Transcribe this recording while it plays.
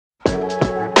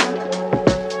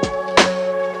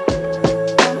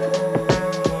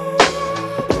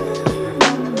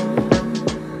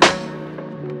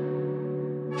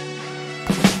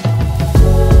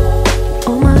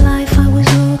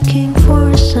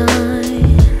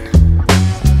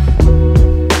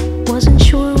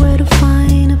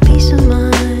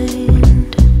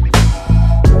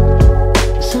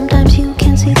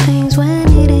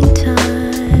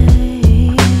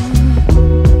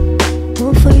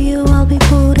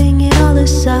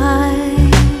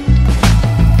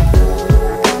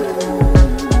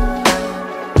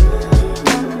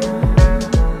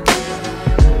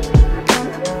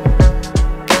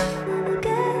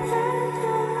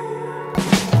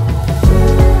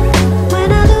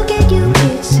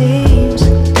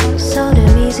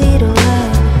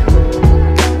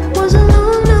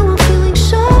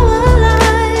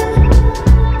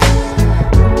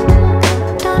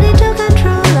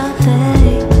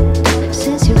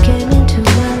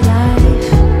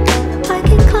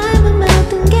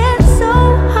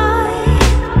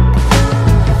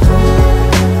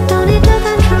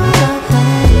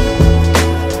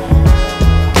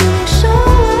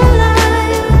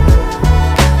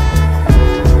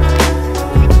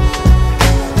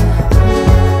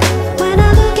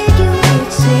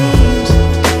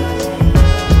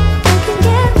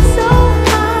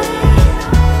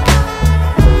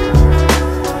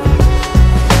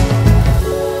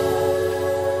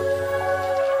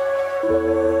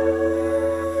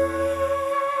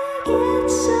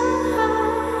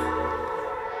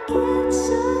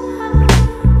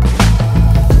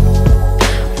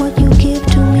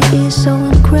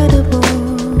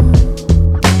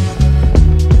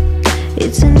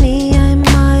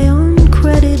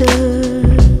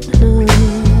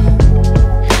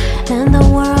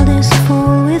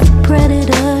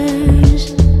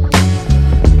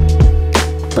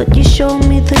but you showed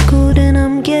me the good and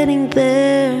I'm getting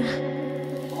there.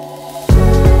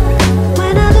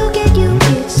 When I look at you,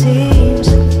 it seems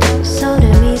so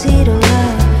damn easy to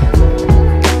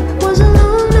love. Was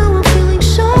alone, now I'm feeling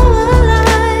so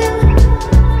alive.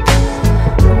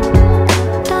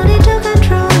 Don't need to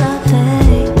control a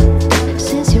thing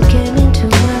since you came into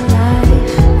my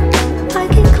life. I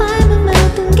can climb a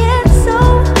mountain, get so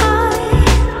high.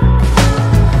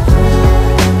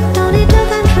 Don't need to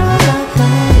control a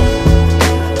thing,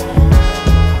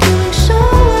 feeling so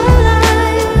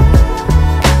alive.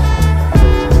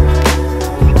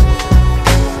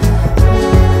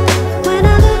 When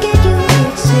I look at you,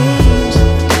 it seems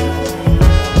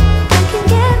I can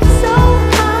get so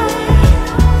high.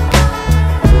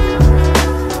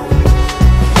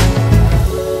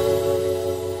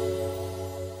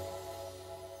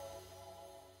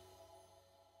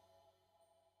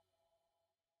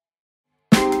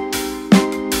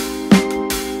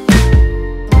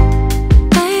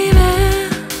 Baby,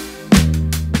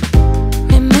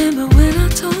 remember when I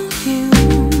told you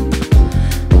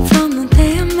from the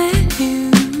day I met you,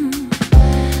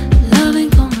 love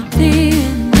ain't gonna be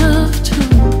enough to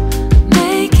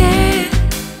make it.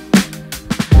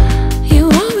 You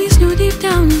always knew deep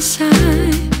down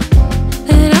inside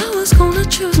that I was gonna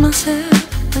choose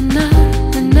myself, and I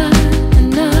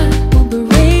will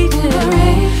berate it,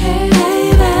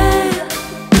 baby.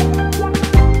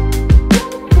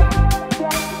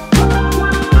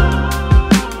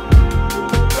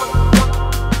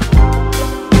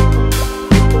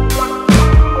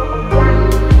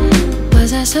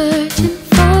 Was I searching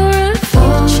for a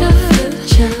future?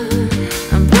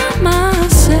 I'm by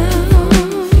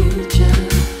myself,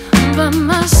 I'm by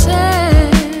myself.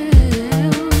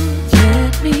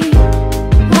 Let me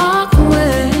walk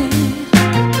away,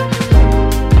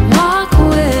 walk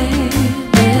away.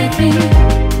 Let me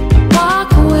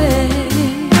walk away,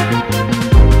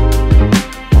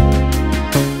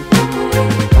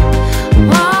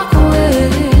 walk away,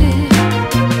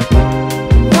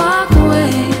 walk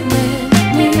away. Let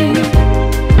me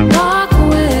walk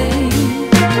away,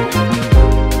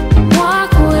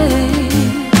 walk away,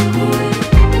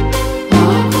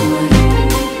 walk away.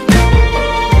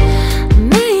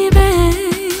 Maybe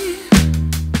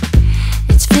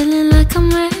it's feeling like I'm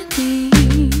ready.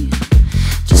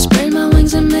 Just spread my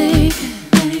wings and make it.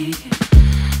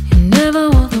 You never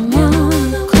were the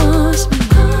one who caused me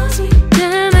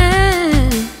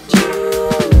damage.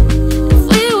 If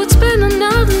we would spend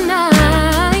another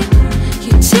night,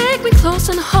 you take me close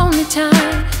and hold me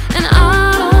tight, and I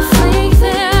don't think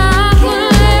that I can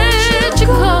let you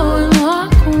go and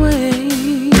walk away,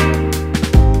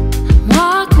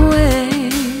 walk away.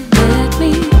 Let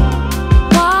me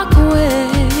walk away.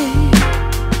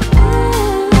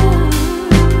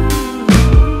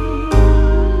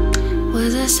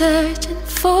 Was I searching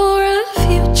for a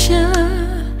future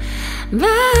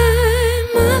by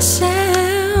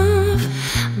myself,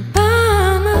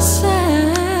 by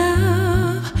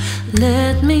myself?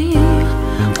 Let me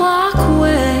walk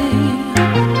away,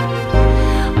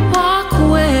 walk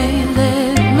away.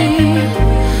 Let me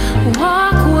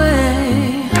walk away,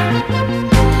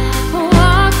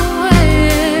 walk away.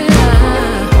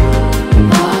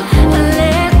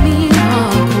 Let me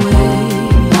walk away,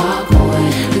 walk away.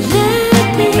 Let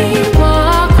me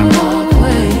walk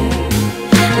away,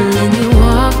 let me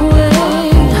walk away.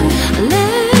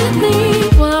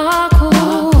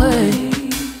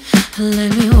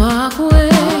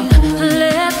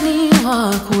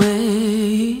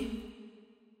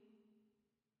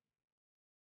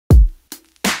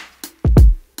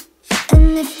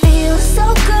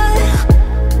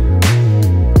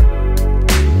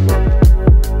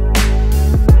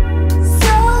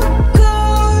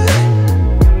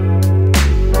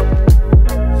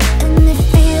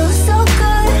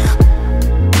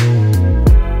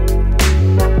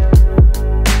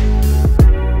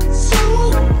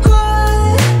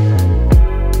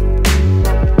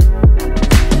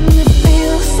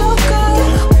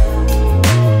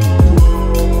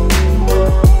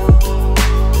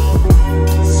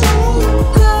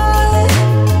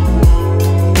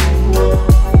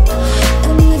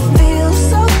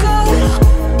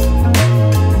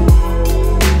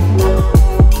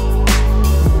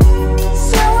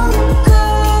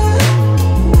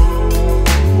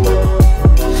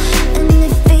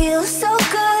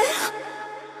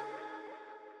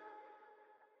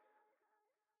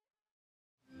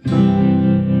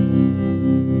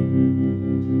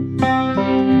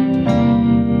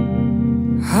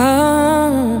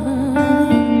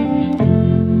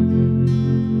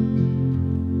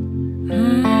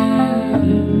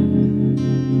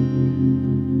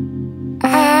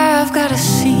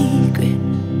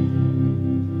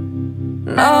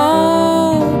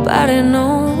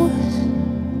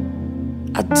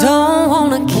 I don't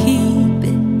wanna keep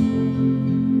it,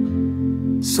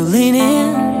 so lean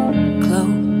in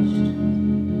close.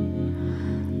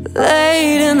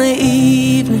 Late in the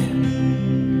evening,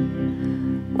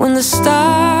 when the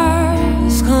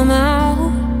stars come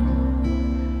out,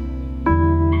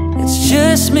 it's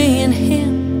just me and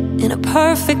him in a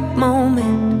perfect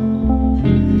moment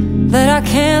that I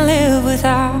can't live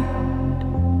without.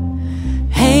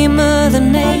 Hey, Mother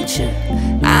Nature,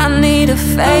 I need a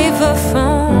favor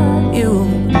from you.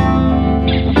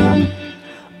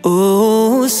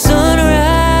 Oh, sunrise,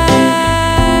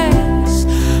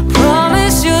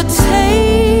 promise you'll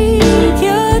take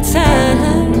your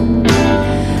time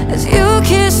as you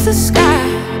kiss the sky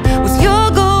with your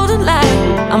golden light.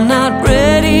 I'm not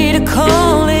ready to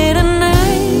call it a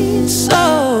night.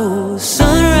 So,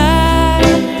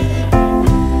 sunrise,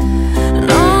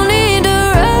 no need to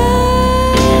rush.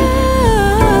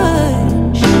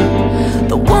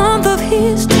 The warmth of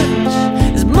his touch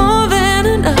is more than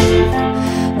enough.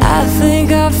 I think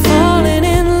I've fallen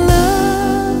in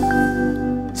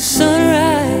love.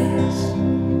 Sunrise,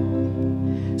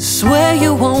 swear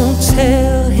you won't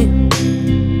tell him,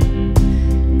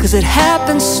 'cause it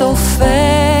happened so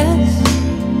fast.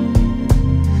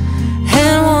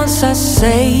 And once I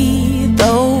say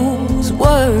those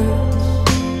words,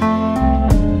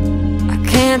 I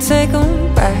can't take them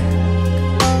back.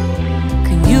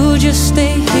 Can you just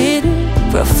stay hidden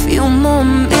for a few more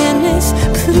minutes,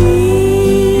 please?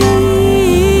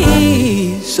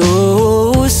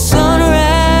 Oh,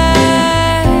 sunrise,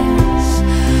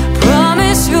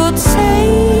 promise you'll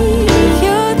take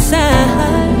your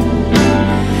time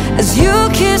as you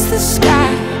kiss the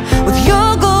sky with your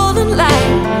golden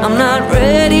light. I'm not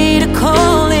ready to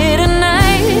call it a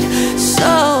night.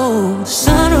 So,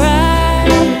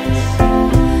 sunrise,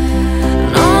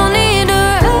 no need to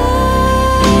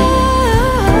rush.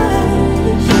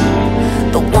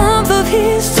 The warmth of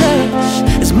his touch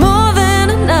is more than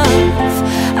enough.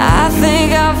 I think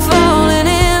I've fallen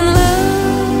in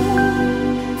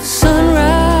love.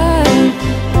 Sunrise,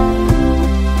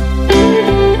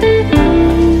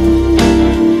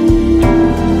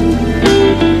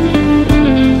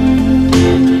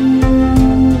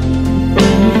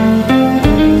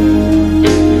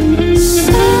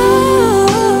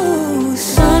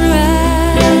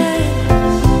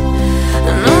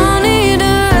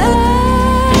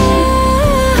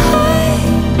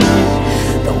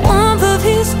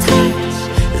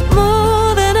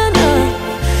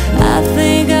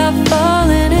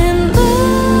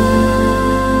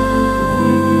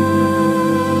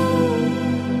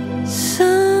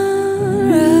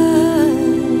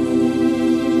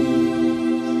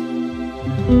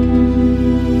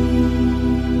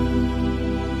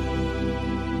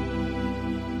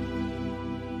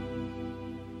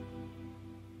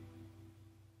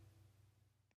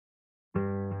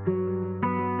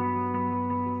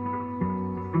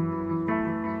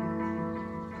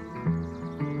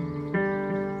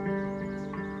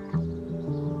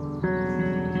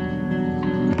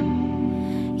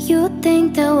 you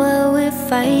think that what we're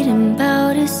fighting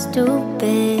about is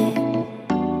stupid.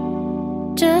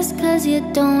 Just 'cause you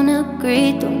don't agree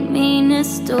don't mean it's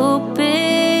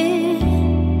stupid.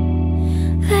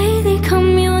 Lately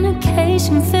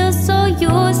communication feels so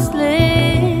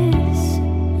useless.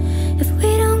 If we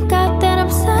don't got that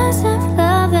obsessive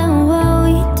love, then what are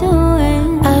we doing?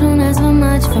 I don't ask for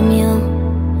much from you.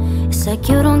 It's like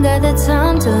you don't got the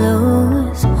time to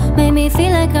lose. Make me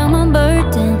feel like I'm a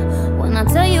burden when I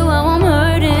tell you how I'm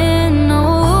hurting. No,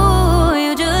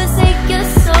 you just say you're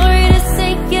sorry to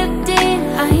say you did.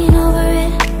 I ain't over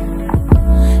it,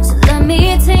 so let me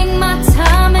take my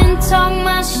time and talk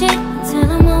my shit till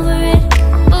I'm over it.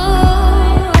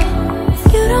 Ooh, if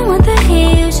you don't want the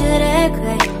heat, you should act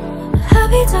right. I'll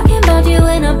be talking about you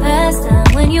in a past time.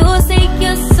 When you say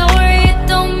you're sorry, it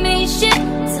don't mean shit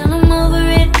till I'm over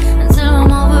it, until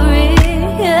I'm over it,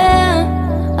 yeah.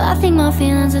 I think my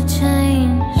feelings have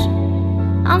changed.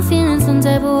 I'm feeling some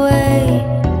type of way.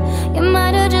 You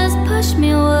might have just pushed me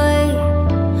away.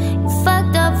 You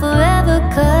fucked up forever,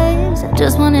 'cause I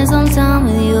just wanted some time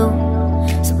with you,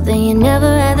 something you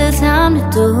never had the time to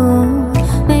do.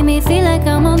 Made me feel like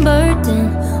I'm a burden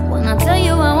when I tell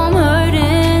you how I'm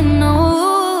hurting. No,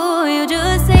 you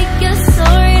just say you're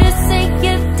sorry to say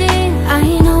you did. I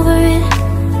ain't over it,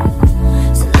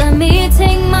 so let me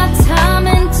take my time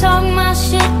and talk my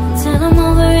shit till I'm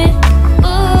over it.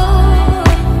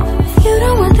 You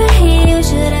don't want the heat, you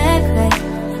should act right.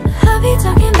 I'll be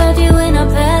talking about you in a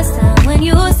past time. When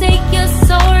you say you're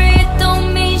sorry, it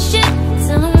don't mean shit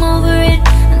till I'm over it,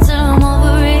 until I'm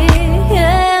over it,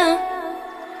 yeah.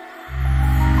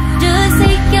 Just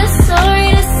say you're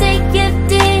sorry.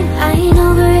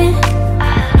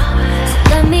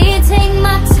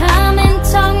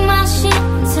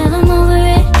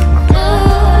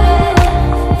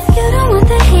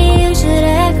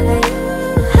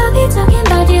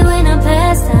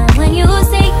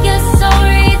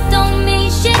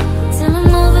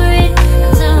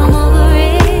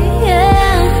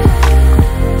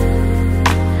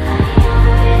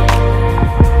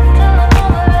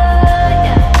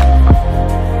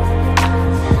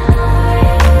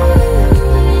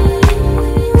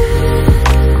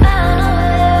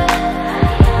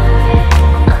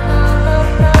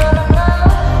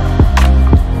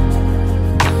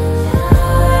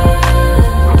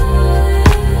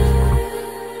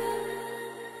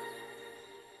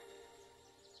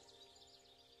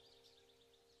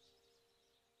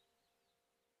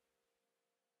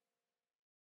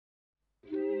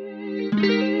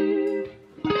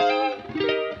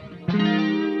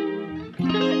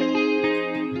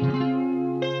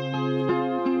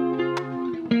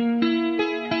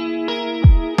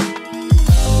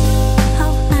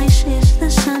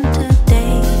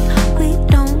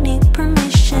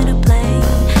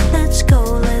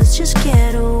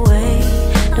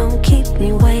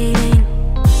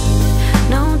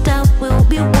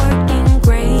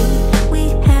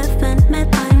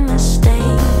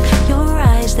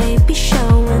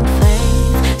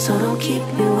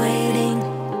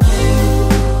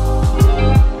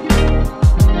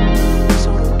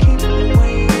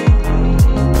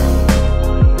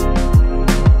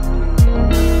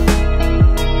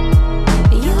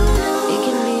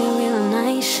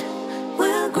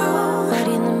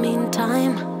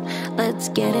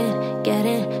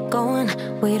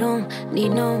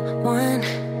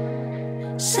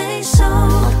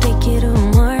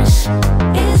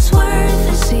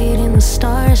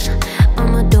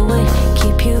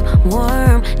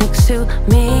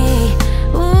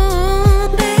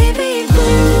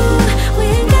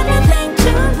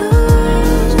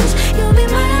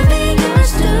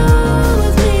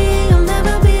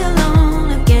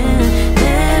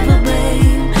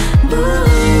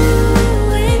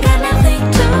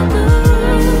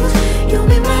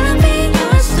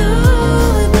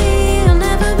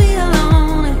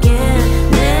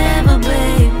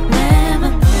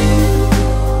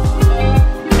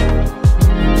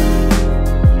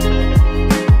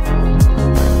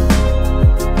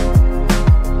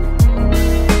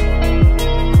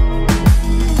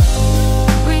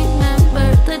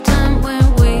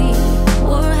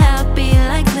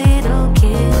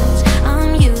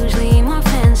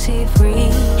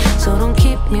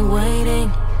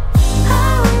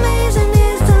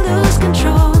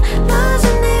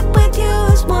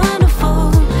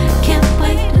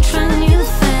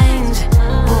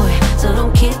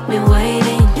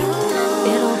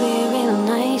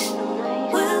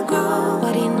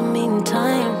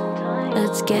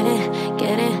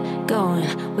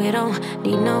 don't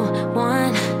need no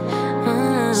one.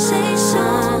 Say so.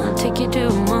 I'll take you to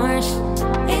Mars.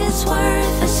 It's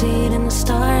worth. I see it in the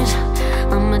stars.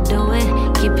 I'ma do it.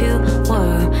 Keep you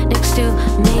warm next to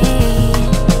me.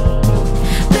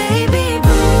 Baby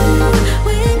boo,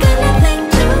 we ain't got nothing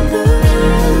to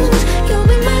lose. You'll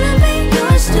be mine, I'll be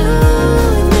yours too.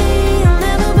 With me, I'll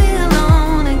never be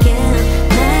alone again.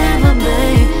 Never,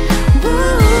 babe. Boo,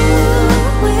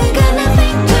 we ain't got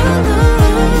nothing to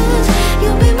lose.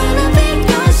 You'll be mine, I'll be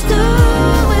yours too.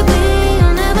 With me,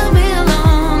 I'll never be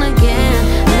alone again.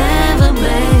 Never,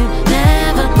 babe.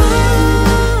 Never, boo.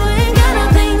 We ain't got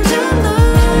nothing to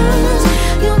lose.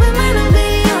 You'll be mine, I'll be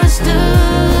yours too.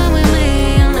 With me,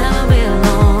 I'll never be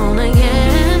alone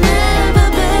again. Never,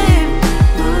 babe.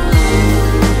 Boo.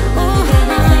 Oh, got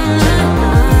nothing to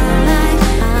lose.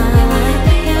 I'll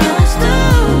be yours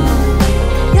too.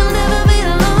 You'll never be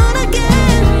alone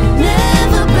again.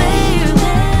 Never, babe.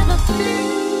 Never,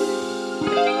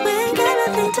 we ain't got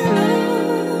nothing to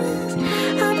lose.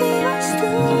 I'll be yours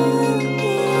too.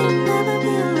 You'll never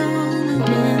be alone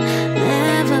again.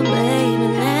 Never, baby,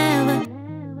 never.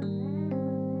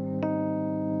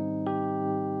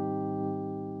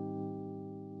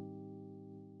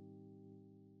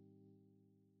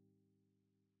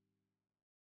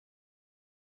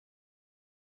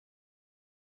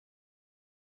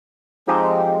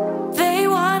 They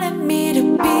wanted me to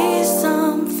be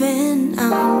something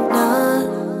I'm not.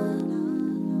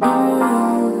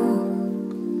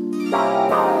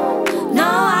 No,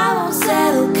 I won't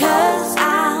settle 'cause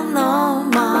I know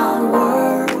my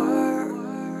worth.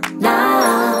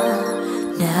 Nah,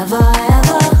 never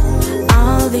ever.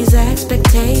 All these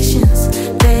expectations,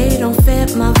 they don't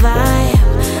fit my vibe.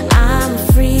 I'm a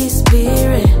free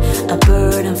spirit, a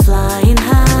bird and flying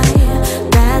high.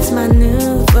 That's my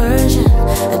new version,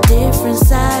 a different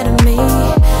side of me.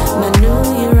 My New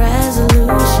Year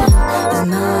resolution is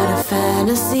not a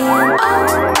fantasy. And oh,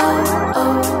 oh,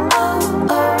 oh, oh,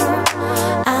 oh,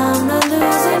 I'm not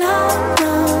losing hope,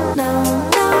 no, no,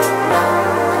 no, no.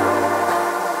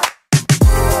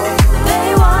 They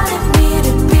wanted me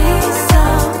to be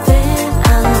something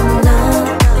I'm not.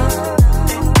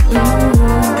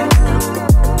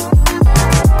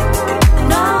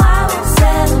 No, I won't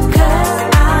settle 'cause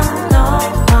I know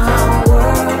my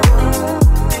worth.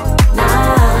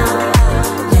 Nah,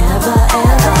 never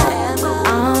ever.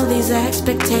 All these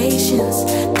expectations,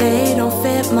 they don't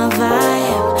fit my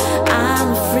vibe. I'm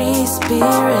a free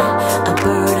spirit, a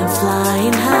bird and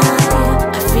flying high.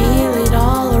 I feel it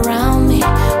all around me.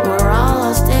 We're all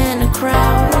lost in a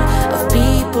crowd of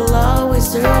people always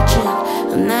searching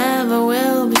and never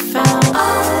will be found.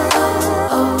 Oh,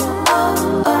 oh, oh,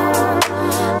 oh, oh,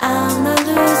 I'm not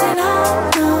losing hope,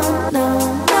 no, no,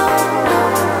 no, no.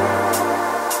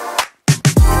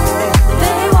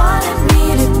 They wanted me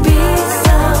to be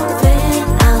something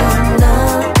I'm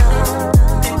not.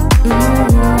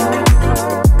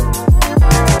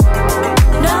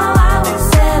 No, I won't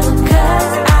settle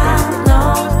 'cause I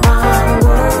know my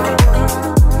worth.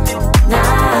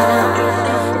 Nah,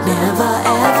 never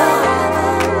ever,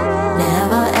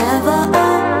 never ever,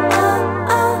 oh, oh,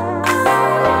 oh, oh.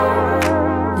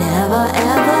 Never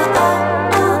ever, oh,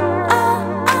 oh, oh,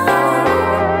 oh.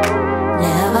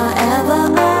 Never ever,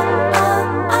 oh, oh,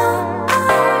 oh,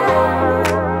 oh.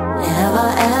 Never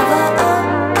ever, oh,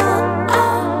 oh,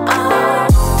 oh, oh.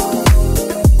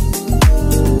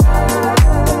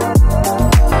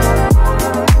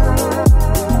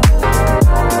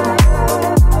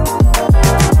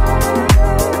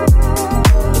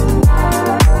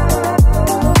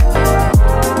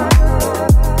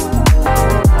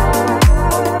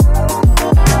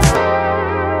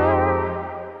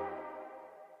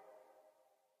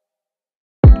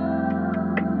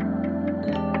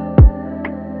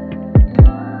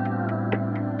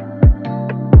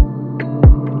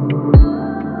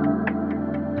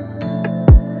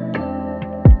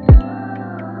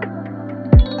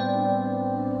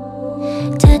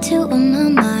 Tattoo on my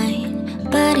mind,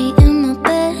 body in my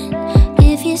bed.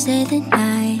 If you say the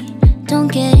night, don't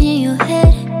get in your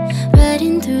head.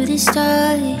 Riding through the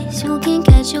stars, you can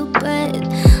catch your breath.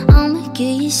 I'ma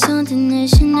give you something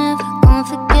that you never gon'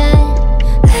 forget.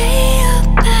 Lay your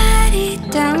body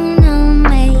down, I'll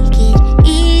make it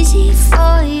easy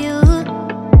for you.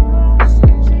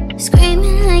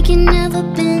 Screaming like you never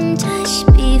been touched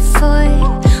before.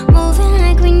 Moving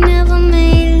like we never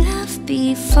made love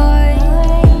before.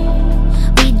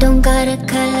 We don't got a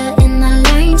color in the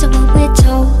lines of what we're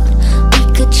told. We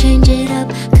could change it up,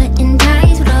 cutting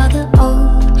ties with all the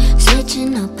old.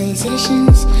 Switching up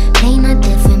positions, paint a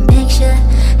different picture.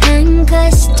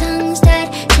 Handcuffs, tongues that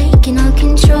take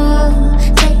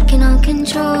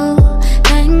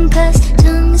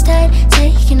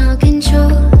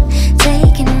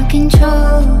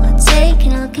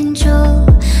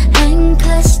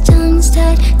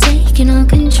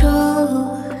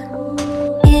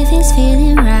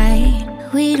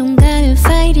wanna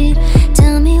fight it.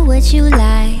 Tell me what you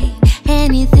like,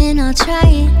 anything, I'll try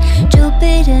it.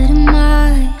 Jupiter to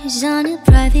Mars on a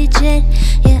private jet.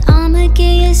 Yeah, I'ma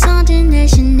give you something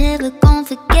that you never gon'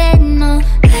 forget. No,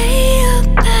 lay your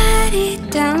body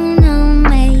down, I'll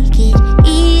make it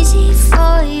easy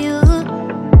for you.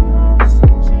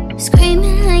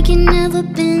 Screaming like you never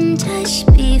been touched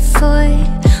before,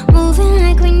 moving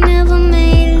like we never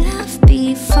made love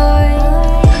before.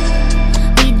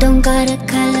 We don't got a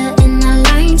color in our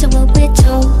lines of what we're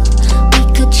told. We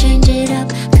could change it up,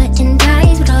 cutting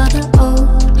ties with all the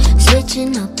old,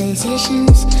 switching up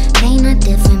positions, paint a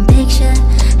different picture.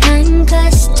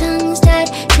 Handcuffs, tongues tied,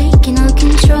 taking all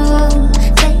control,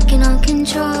 taking all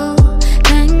control.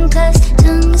 Handcuffs,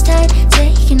 tongues tied,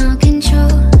 taking all control,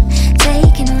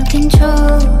 taking all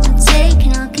control,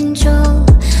 taking all control.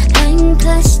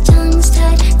 Handcuffs, tongues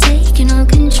tied, taking all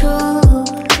control,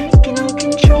 taking all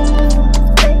control,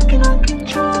 taking all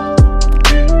control.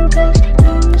 Handcuffs,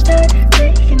 tongues tied,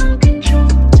 taking all control,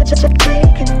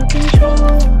 taking all control,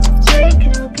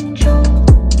 taking all control.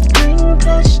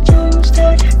 Handcuffs, tongues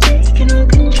tied, taking all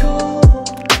control.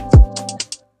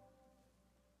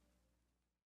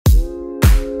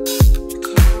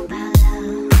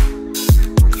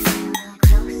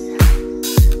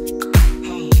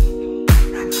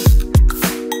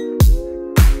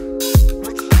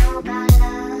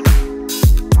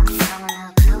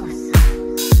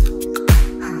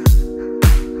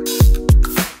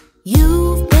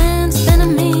 You've been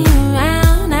spinning me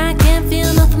around, I can't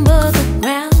feel nothing but the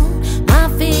ground. My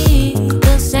feet,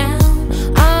 the sound,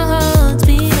 our hearts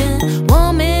beating.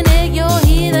 1 minute you're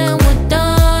here, then we're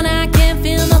done. I can't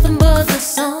feel nothing but the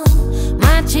sun.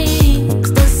 My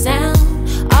cheeks, the sound,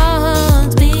 our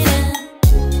hearts beating.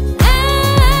 I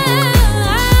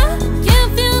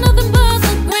can't feel nothing but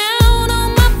the ground on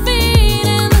my feet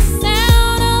and the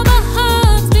sound of our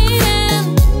hearts beating.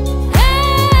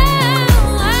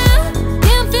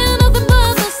 Can't feel nothing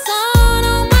but the sun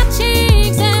on my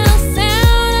cheeks and the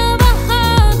sound of our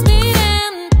hearts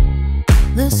beating.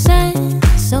 The sand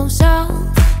so soft,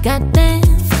 goddamn.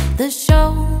 The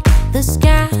show, the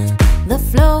sky, the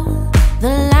flow,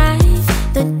 the life,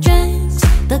 the drinks,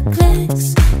 the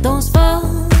clicks, those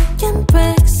fucking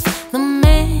bricks, the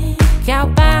make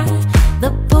out by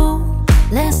the pool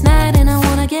last night, and I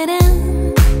wanna get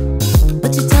in,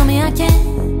 but you tell me I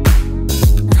can't.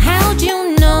 How'd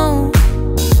you know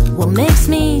what makes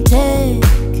me tick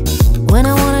when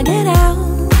I wanna get out?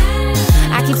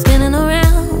 I keep spinning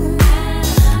around.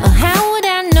 How would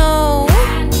I know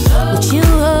what you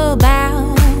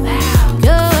about?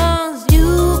 'Cause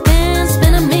you've been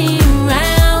spinning me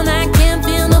around. I can't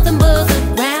feel nothing but the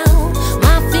ground.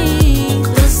 My feet,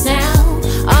 the sound,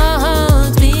 our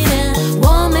hearts beating.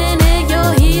 1 minute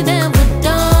you're here, then we're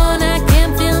done. I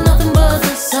can't feel nothing but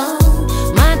the sun.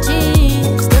 My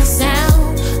cheeks, the sound,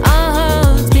 our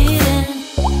hearts beating.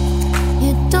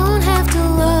 You don't have to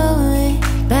worry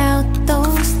about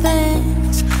those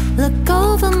things. Look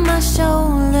over my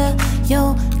shoulder,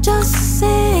 you'll just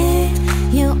see.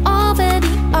 You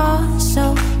already are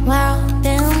so wild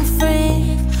and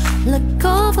free. Look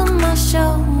over my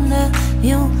shoulder,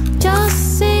 you'll just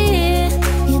see.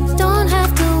 You don't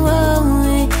have to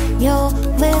worry, you're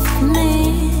with me.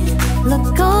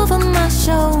 Look over my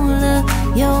shoulder,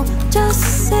 you'll just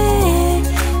see.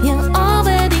 You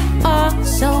already are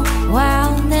so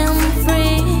wild and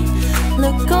free.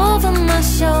 Look over my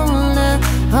shoulder,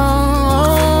 oh.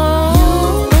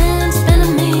 You've been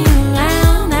spinning me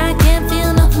around, I can't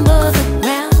feel nothing but the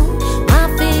ground. My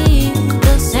feet,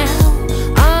 the sound,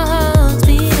 our hearts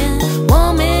beating.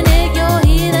 1 minute you're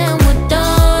here, then we're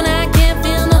done. I can't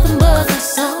feel nothing but the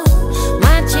sun.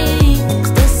 My cheeks,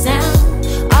 the sound,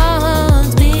 our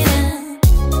hearts beating.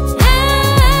 I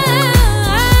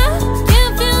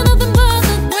can't feel nothing but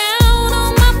the ground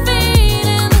on my feet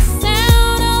and the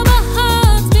sound of our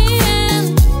hearts beating.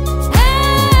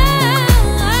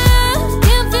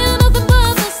 Can't feel nothing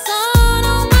but the sun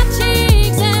on my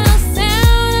cheeks and the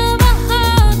sound of our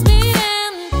hearts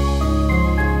beating.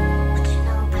 What you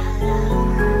know about love?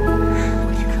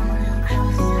 Would you come a little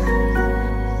closer?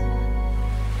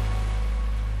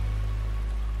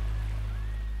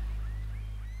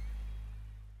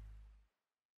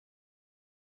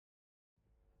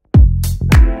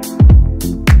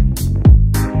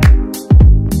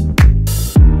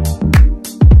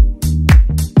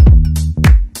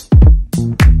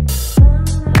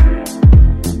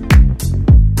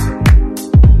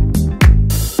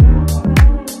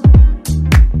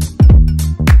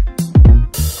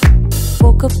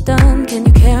 Woke up done, can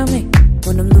you carry me?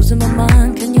 When I'm losing my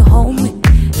mind, can you hold me?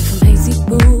 If I'm hazy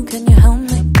blue, can you help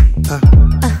me?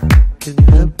 Can you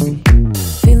help me?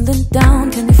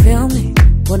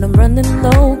 running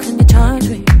low, can you charge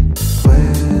me?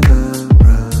 When I'm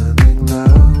running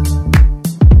low.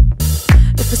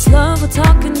 If it's love or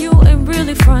talking, you ain't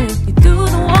really frontin'. You do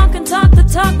the walk and talk the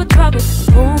talk, but drop it.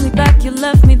 Pull me back, you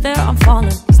left me there, I'm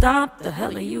falling. Stop, the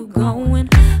hell are you going?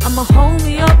 I'ma hold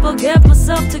me up, I'll get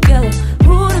myself together.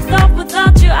 Who'd've thought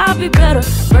without you I'd be better?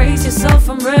 Brace yourself,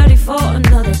 I'm ready for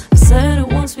another. I said it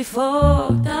once before,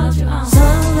 without you I'm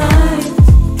sunlight,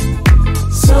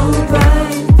 so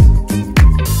bright,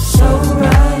 so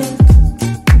right.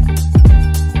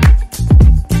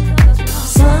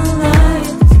 Sunlight,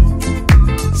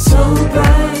 so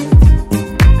bright,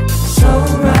 so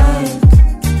right.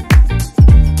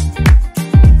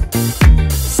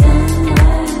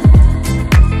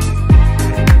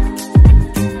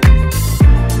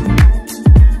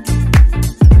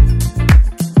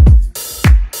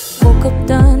 Woke up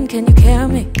done, can you carry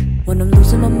me? When I'm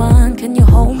losing my mind, can you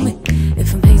hold me?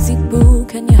 If I'm hazy, boo,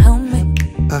 can you help me?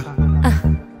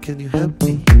 Can you help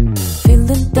me?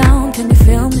 Feeling down, can you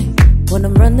feel me? When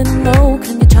I'm running low,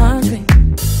 can you charge me?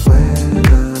 When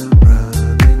I'm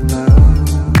running low.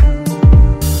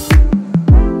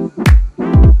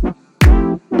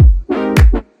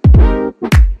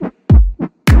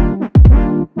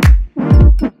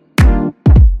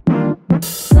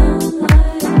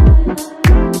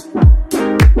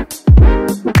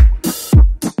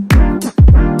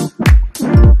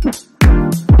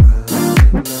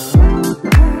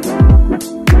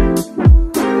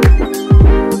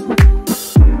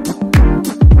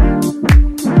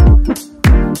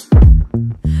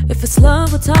 If it's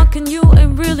love or talking, you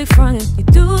ain't really frontin'. You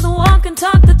do the walk and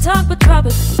talk the talk, but drop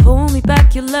it. Pull me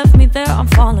back, you left me there, I'm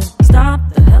falling.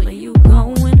 Stop, the hell are you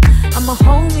going? I'ma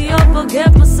hold me up, I'll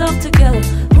get myself together.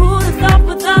 Who'd've thought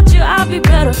without you I'd be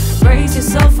better? Brace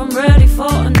yourself, I'm ready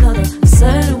for another. I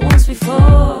said it once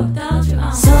before, without you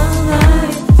I'm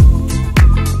sunlight,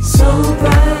 so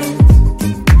bright,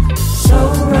 so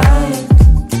right.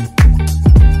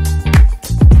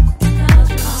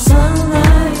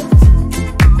 Sunlight,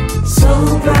 so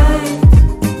bright, so right. Sunlight, so bright,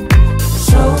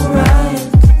 so right.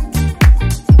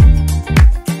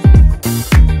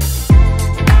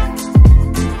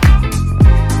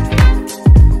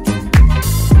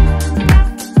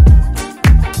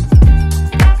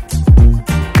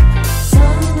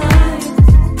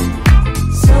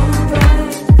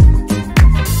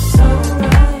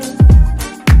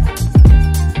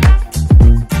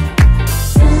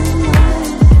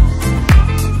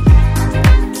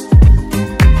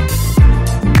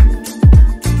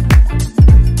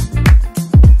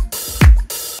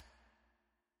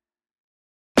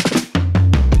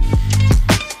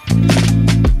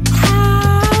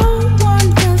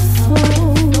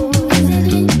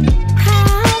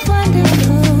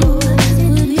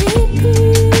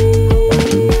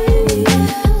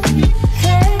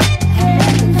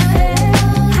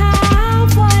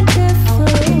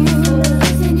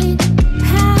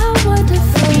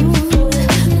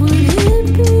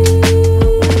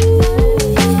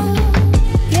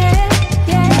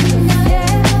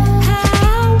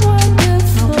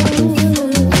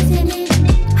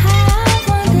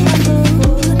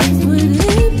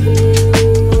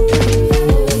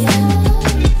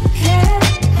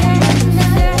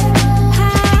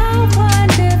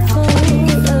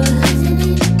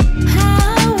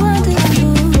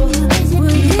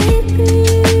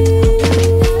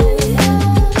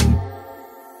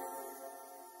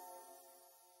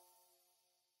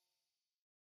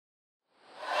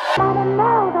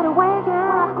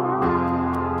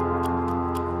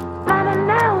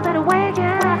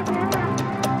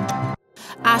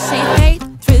 I see hate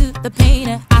through the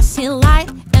pain, I see light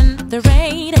in the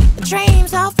rain.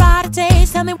 Dreams of brighter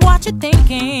days, tell me what you're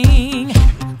thinking.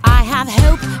 I have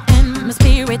hope in my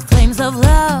spirit, flames of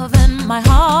love in my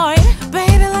heart.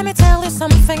 Baby, let me tell you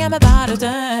something, I'm about to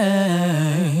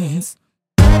dance.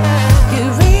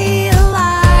 You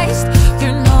realized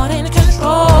you're not in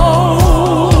control.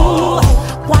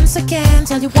 Once again,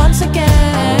 tell you once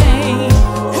again.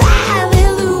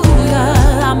 Hallelujah,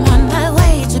 I'm on my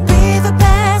way to be the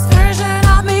best version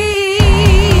of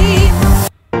me.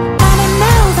 Mama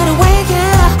knows how to wake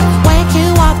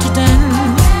you up to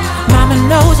dance. Mama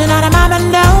knows you're not a mama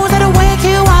knows how to wake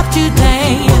you up to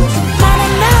dance. Mama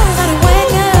knows how to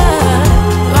wake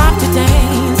up to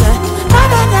dance.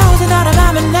 Mama knows you're not a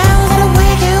mama knows how to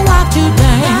wake you up to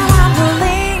dance. Now I'm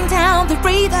rolling down the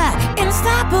river,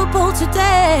 unstoppable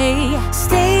today.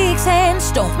 Sticks and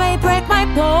stones may break my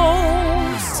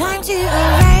bones. Time to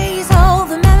erase all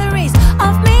the memories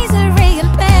of misery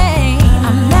and pain.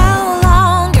 I'm no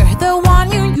longer the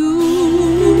one you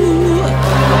knew.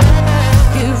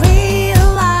 You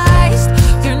realized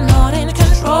you're not in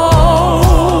control.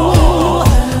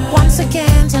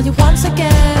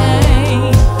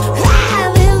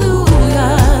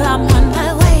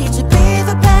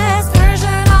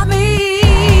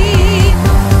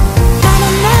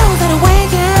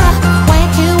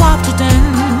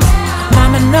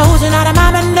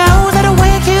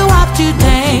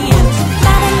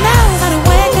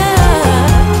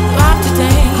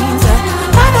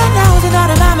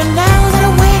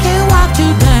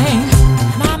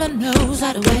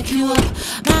 how to wake you up.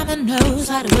 Mama knows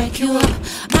how to wake you up.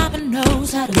 Mama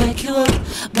knows how to wake you up.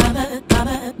 Mama,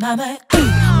 mama, mama.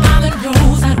 Mama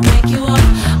knows how to wake you up.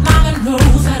 Mama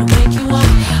knows how to wake you up.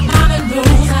 Mama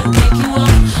knows how to wake you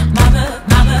up. Mama,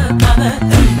 mama, mama.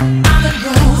 Mama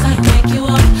knows how to wake you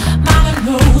up. Mama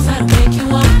knows how to wake you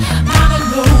up. Mama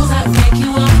knows how to wake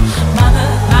you up. Mama,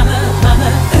 mama, mama.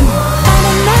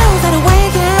 Mama knows how to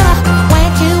wake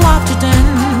you up today.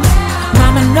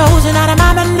 Mama knows and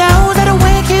mama knows how to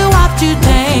wake you up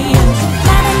today.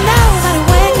 Mama knows how to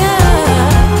wake you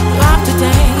up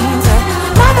today.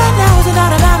 Mama knows and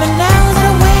mama knows how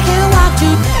to wake you up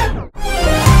today.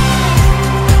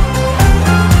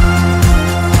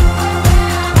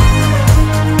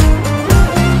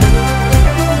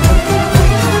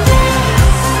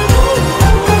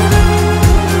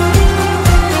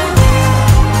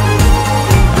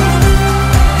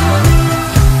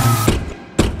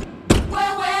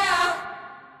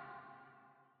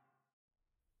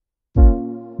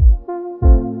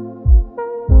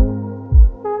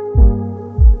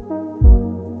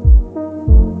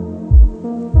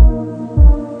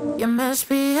 You must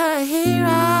be a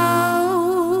hero.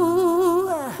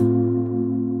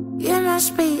 You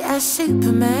must be a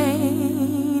Superman.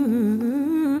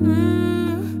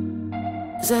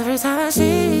 'Cause every time I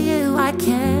see you, I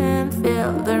can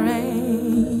feel the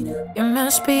rain. You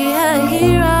must be a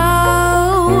hero.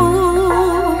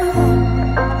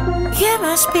 You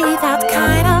must be that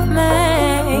kind of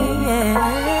man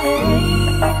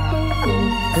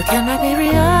who can make me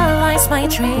realize my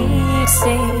dreams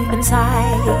deep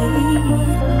inside.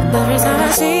 And every time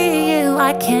I see you,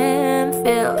 I can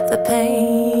feel the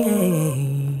pain.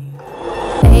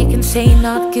 They can say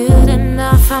not good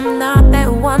enough, I'm not that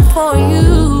one for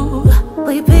you.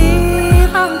 We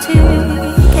belong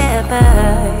together.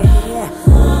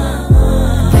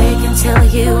 They can tell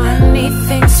you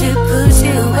anything to push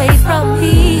you away from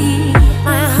me.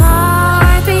 My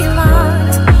heart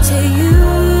belongs to you.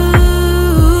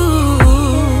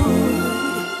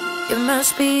 You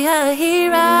must be a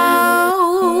hero.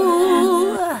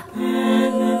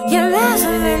 You must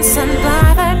have been sent by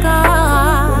the gods.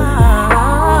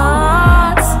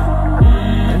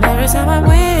 And every time I'm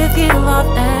with you, love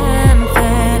and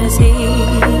fantasy,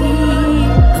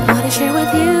 I want to share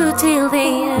with you till the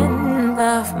end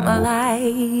of my life.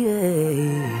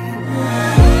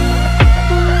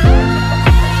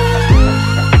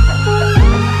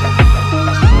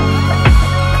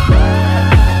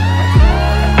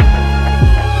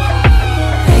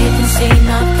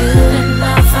 Not good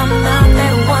enough, I'm not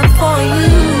that one for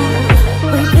you.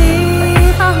 We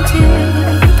belong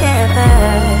together.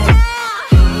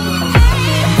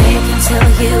 They can tell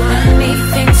you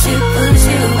anything to push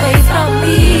you away from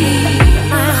me.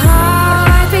 My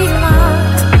heart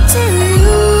belongs to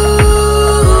you.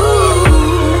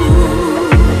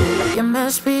 You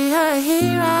must be a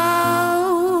hero.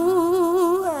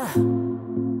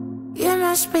 You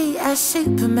must be a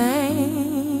Superman.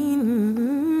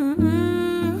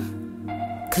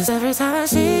 'Cause every time I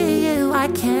see you, I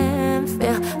can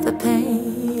feel the pain.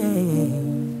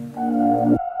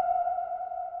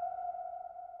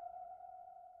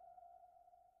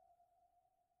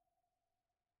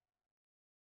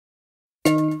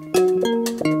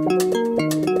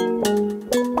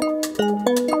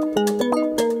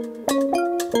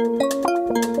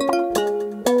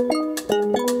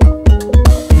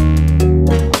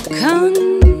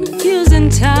 Confusing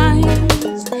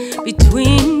times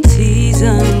between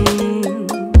seasons.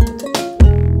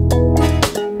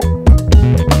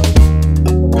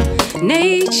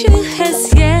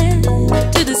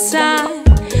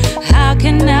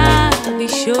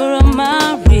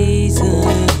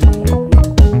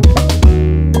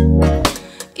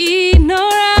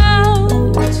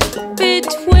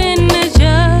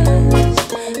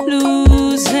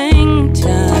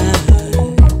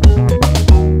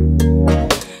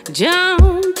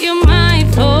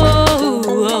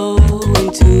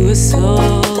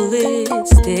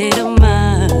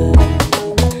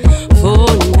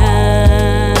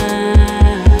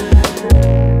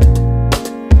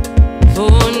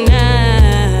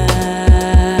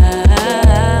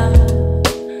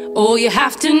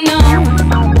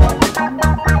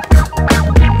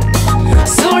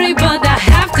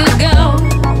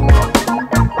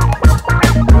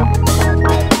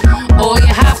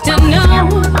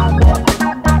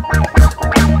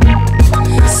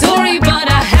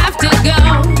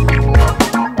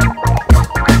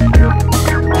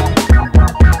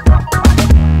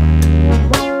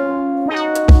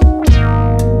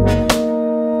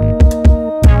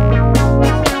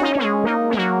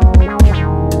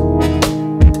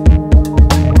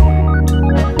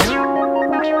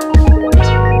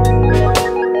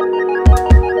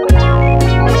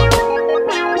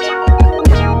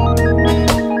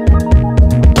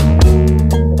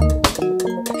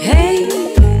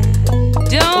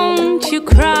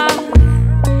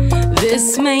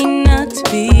 This may not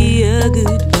be a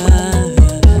goodbye.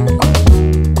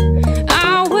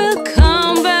 I will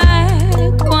come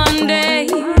back one day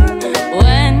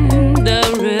when the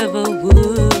river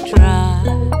will dry.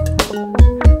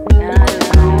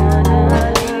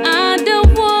 I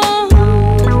don't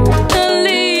want to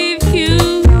leave you,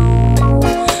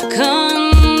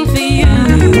 come for you.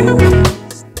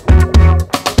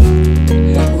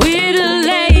 With a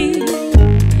late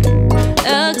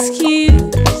excuse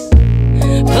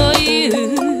for you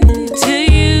to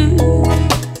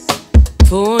use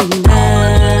for now,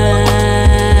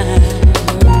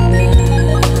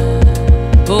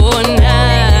 for now.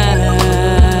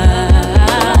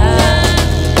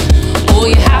 Oh,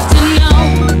 you have to know.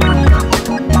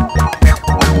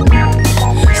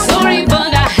 Sorry,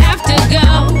 but I have to go.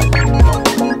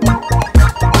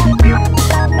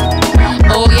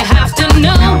 Oh, you have to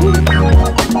know.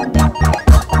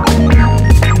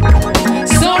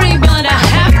 Sorry, but I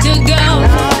have to go.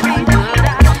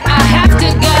 I have to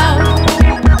go.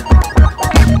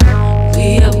 We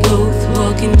are both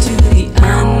walking to the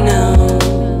unknown.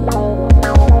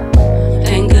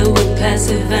 Anger will pass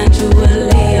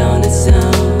eventually on its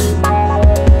own.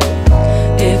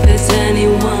 If it's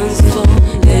anyone's fault,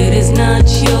 it is not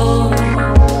yours.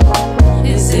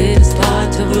 Is it a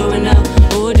spark to growing up,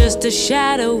 or just a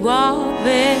shadow of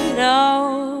it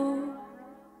all?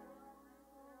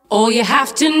 Oh, you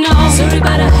have to know. Sorry,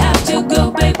 but I have to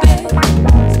go, baby.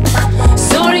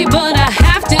 Sorry, but I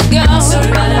have to go. Sorry,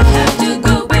 but I have to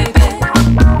go, baby.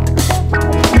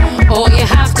 Oh, you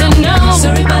have to know.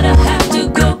 Sorry, but I have to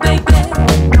go, baby.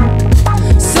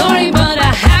 Sorry, but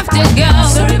I have to go.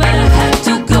 Sorry, but I have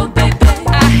to go, baby.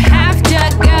 I have to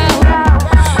go.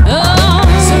 Oh,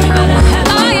 sorry, but I have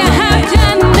to go. Oh, you have to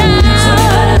know. Sorry,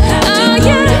 but I have to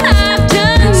go. Oh, you have to know. Sorry, but I have to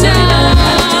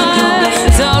go.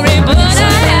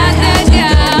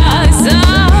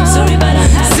 Sorry, but I have to go. Sorry, but I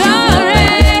have to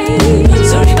go.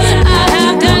 Sorry, but I have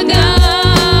to go.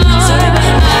 Sorry, but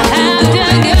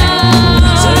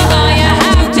you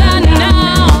have to know.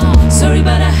 Sorry,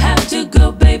 but I have to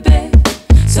go, baby.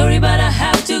 Sorry, but I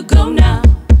have to go now.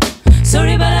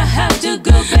 Sorry, but I have to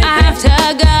go, baby. I have to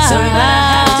go. Sorry, but I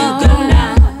have to go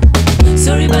now.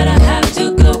 Sorry, but I have to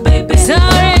go, baby.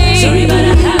 Sorry. Sorry, but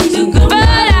I have to go. But I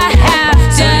have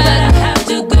to. Sorry, but I have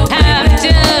to go, baby. Have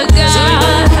to go. Sorry,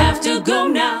 but I have to go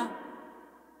now.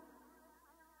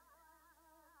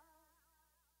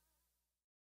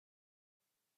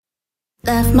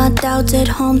 Left my doubts at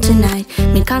home tonight.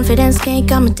 My confidence can't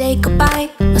come and take a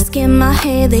bite. My skin, my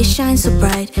hair, they shine so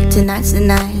bright. Tonight's the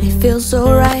night, it feels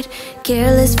so right.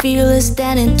 Careless, fearless,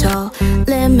 standing tall.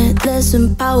 Limitless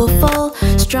and powerful.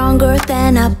 Stronger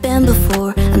than I've been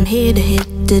before. I'm here to hit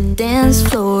the dance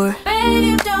floor. Baby,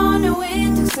 you don't know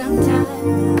it took some time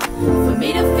for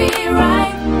me to feel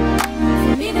right,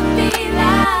 for me to feel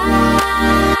like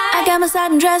I got my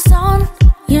satin dress on,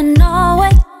 you know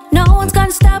it. No one's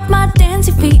gonna stop my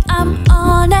dancing feet. I'm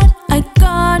on it,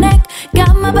 iconic.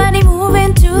 Got my body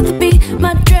moving to the beat.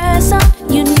 My dress on,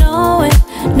 you know it.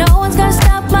 No one's gonna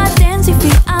stop my dancing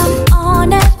feet. I'm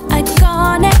on it,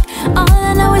 iconic. All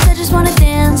I know is I just wanna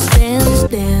dance, dance,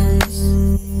 dance.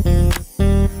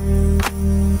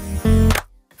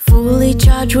 Fully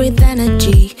charged with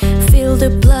energy. Feel the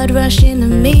blood rush into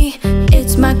me.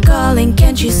 It's my calling,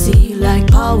 can't you see? Like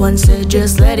Paul once said,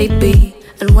 just let it be.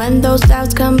 And when those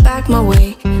doubts come back my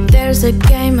way, there's a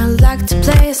game I like to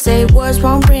play. Say words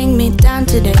won't bring me down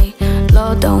today.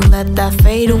 Lord, don't let that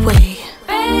fade away.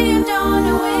 baby, you don't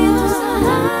know it took some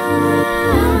time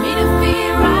for me to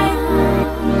feel right,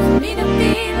 for me to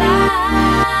feel like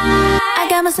I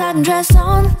got my satin dress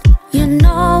on, you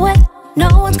know it. No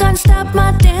one's gonna stop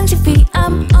my dancing feet.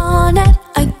 I'm on it,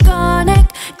 iconic.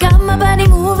 Got my body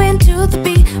moving to the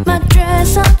beat. My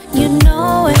dress on, you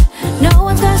know it. No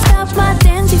one's gonna stop my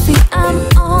dancing feet. I'm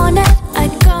on it,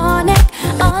 iconic.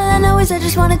 All I know is I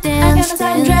just wanna dance. I got my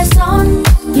satin dress on,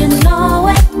 you know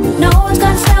it. No one's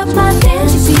gonna stop my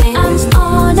dancing feet. I'm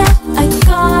on it,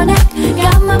 iconic.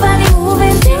 Got my body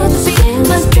moving to the beat.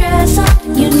 My dress on,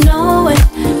 you know it.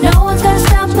 No one's gonna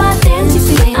stop my dancing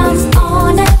feet. I'm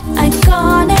on it,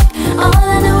 iconic. All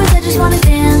I know is I just wanna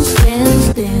dance,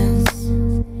 dance, dance.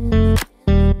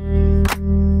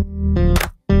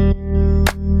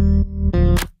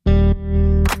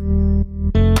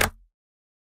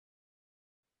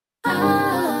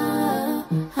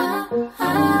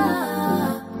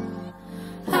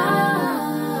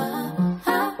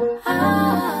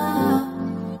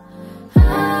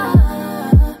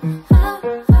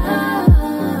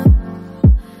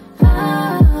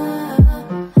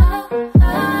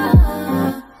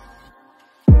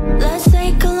 Let's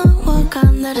take a long walk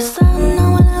under the sun,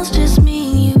 no one else, just me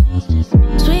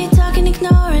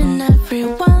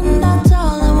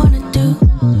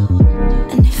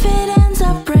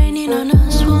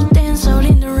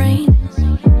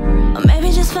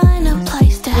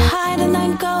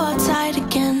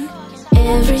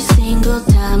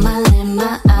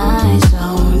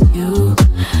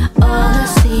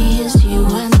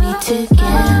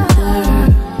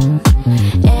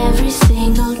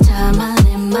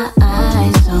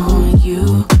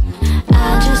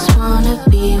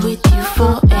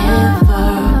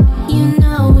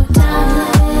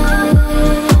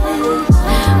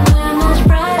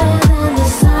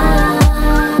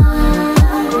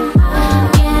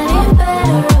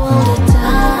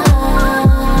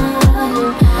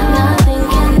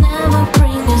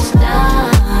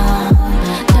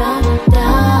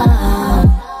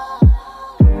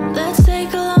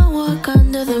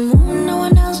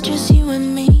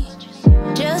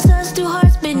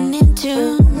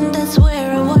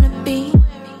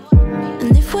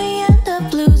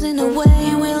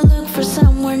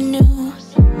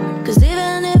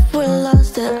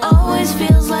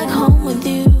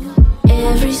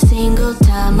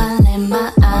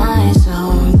my eyes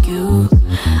on you.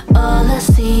 All I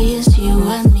see is you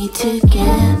and me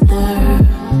together.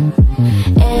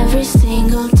 Every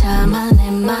single time I lay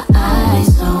my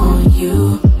eyes on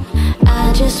you,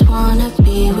 I just wanna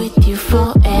be with you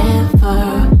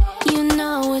forever. You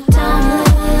know we're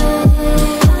timeless,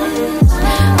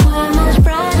 we're much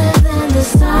brighter than the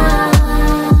sun.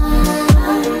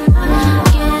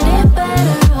 Getting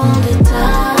better all the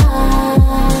time.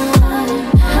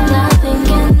 Nothing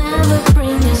can ever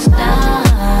bring us down,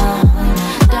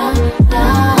 down,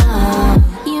 down.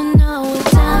 You know we're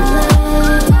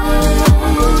timeless,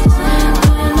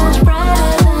 we're much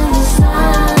brighter than the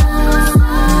sun.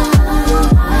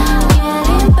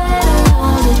 Getting better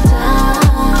all the time.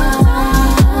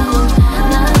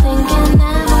 Nothing can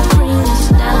ever bring us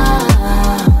down,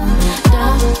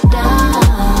 down, down.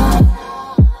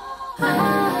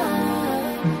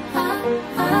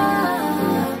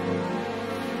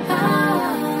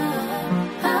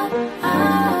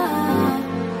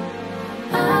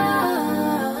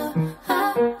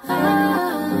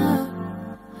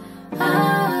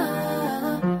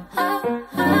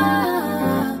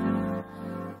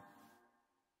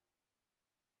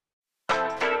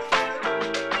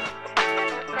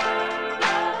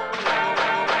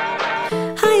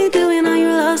 How you doing? Are you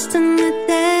lost in the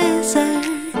desert?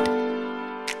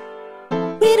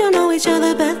 We don't know each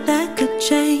other, but that could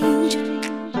change.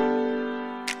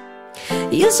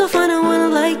 You're so fine, I wanna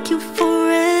like you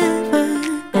forever.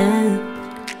 And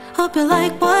hope you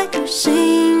like what you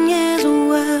sing as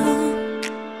well.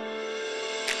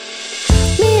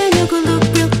 Me and you could look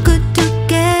real good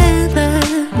together.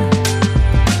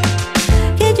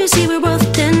 Can't you see we're both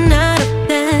 10 out of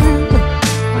 10?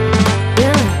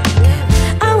 Yeah,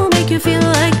 I will make you feel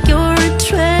like you're a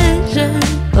treasure.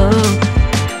 Oh,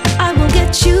 I will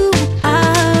get you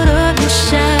out of your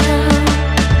shell.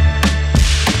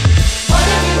 What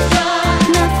have you done?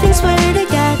 Nothing, swear to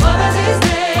God. What is his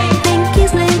name? Think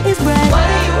his name is Brad. What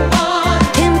do you want?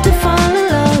 Him to fall in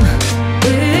love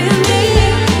with me.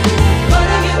 What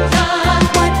have you done?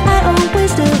 What I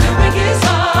always do. To break his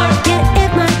heart. Yeah,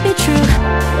 it might be true.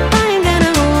 I ain't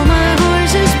gonna hold my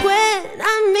horses when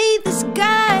I meet this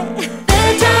guy. The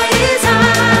tide is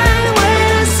high when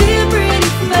I see a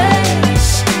pretty face.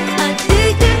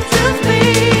 Addicted to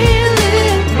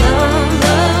feeling love,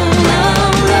 love,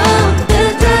 love, love. The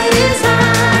tide is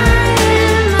high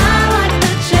and I like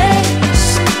the chase.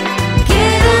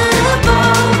 Get on a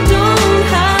boat, don't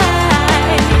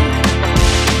hide.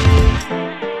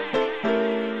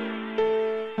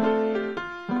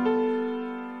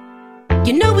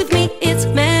 You know with me it's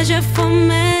measure for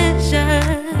measure.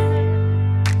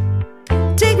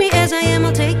 Take me as I am,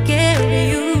 I'll take care of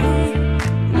you.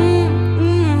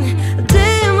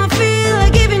 Damn, I feel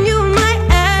like giving you my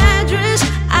address.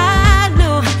 I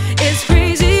know it's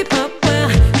crazy, but well,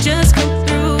 just come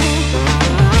through.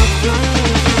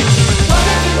 What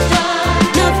have you done?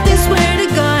 Nothing, swear to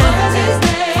God. What is his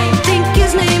name? Think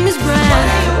his name is What do Brad.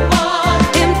 you want?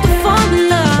 Him to fall in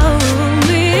love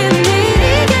with me.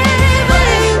 What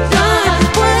have you done?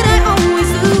 What I always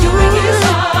do. To break his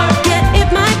heart. Yeah, it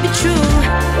might be true.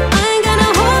 I ain't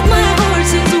gonna hold my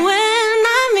horses when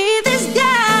I meet this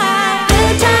guy. The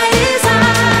tide is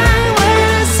high when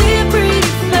I see a pretty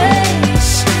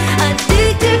face.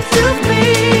 Addicted to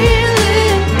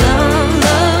feeling love,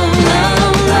 love,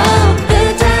 love, love. The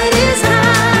tide is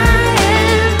high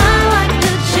and I like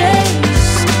the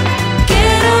chase.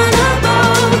 Get on a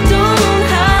boat, don't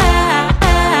hide.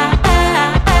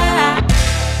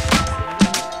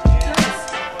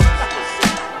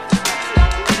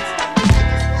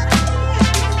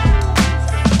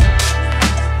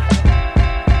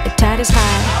 The tide is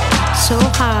high, so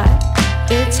high,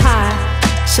 it's high,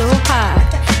 so high.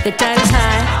 The tide is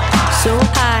high, so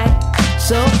high,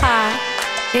 so high,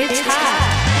 it's high.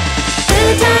 The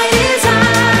tide is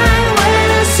high when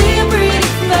I see a pretty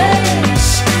face.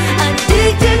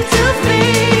 Addicted to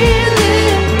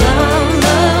feeling love,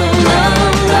 love,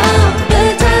 love, love. The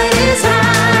tide is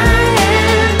high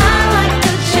and I like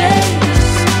the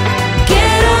chase.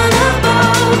 Get on a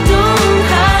boat, don't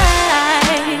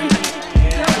hide.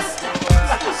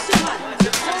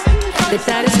 The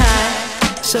tide is high,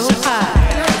 so high.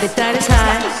 The tide is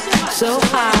high, so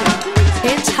high.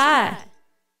 It's high.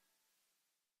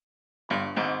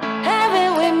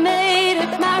 Haven't we made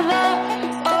it, my love?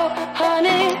 Oh,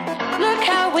 honey, look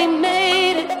how we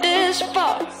made it this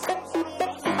far.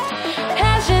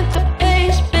 Hasn't the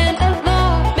pace been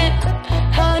alarming,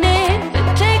 honey?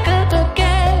 Take a look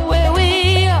at where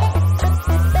we are.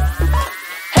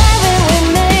 Haven't we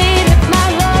made it, my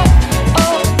love?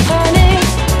 Oh, honey,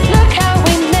 look how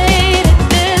we made it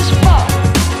this far.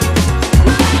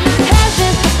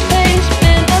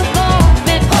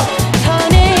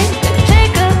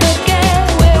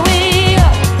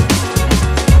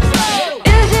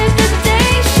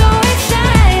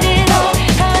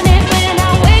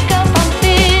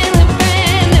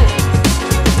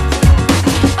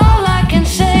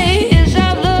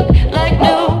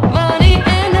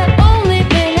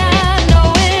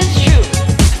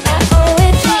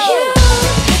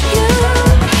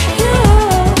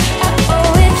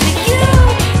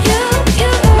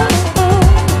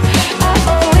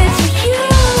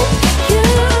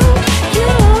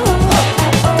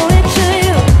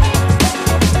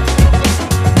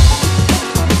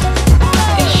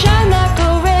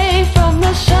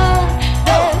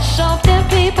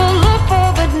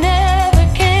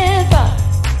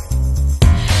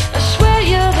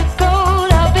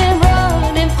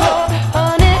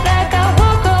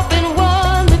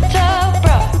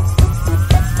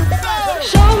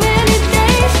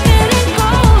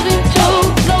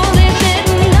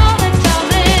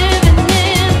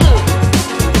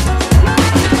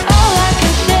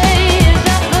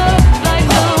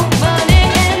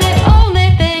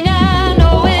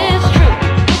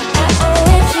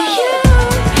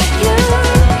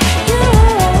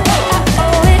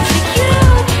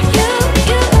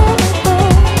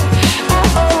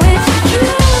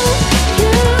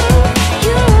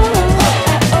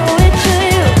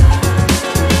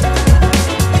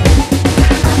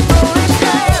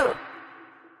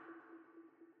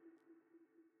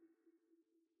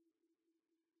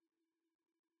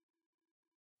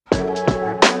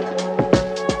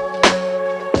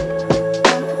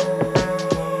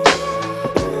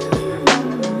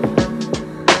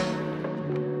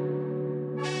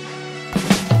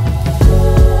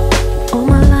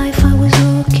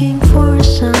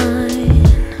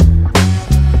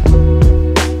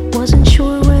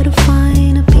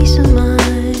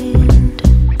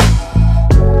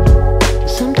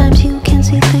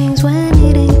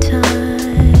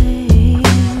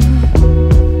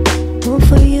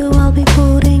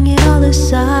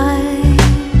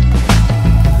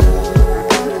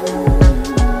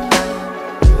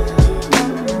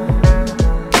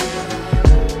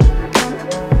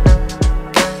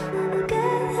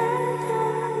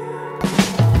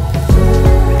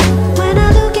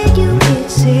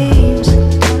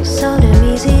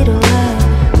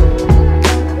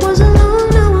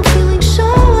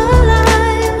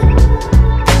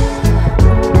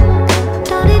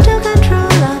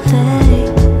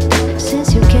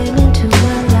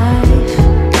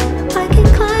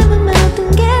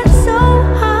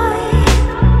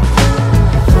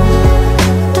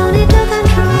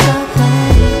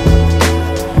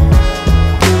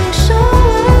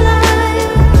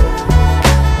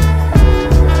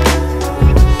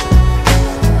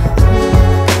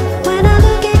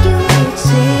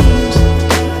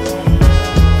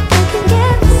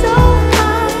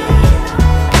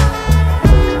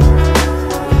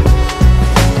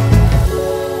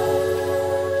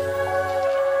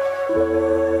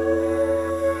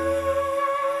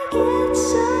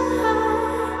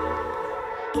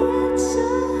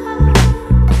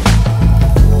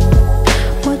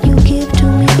 What you give to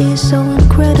me is so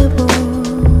incredible.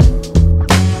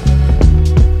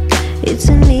 It's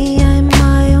in me, I'm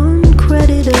my own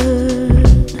creditor.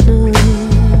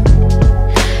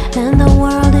 And the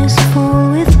world is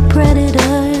full with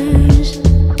predators.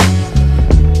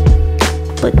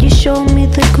 But you show me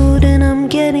the good and I'm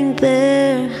getting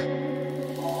there.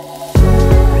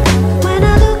 When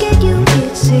I look at you,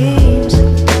 it seems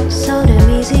so damn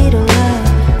easy to love.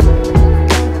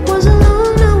 Was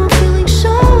alone, now I'm feeling so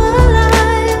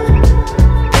alive.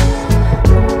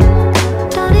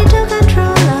 Don't need to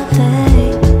control a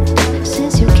thing.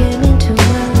 Since you came into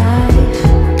my life,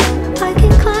 I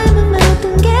can climb a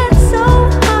mountain, get so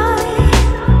high.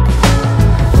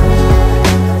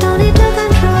 Don't need to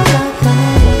control a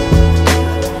thing.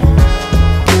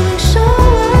 Feeling so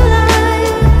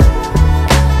alive.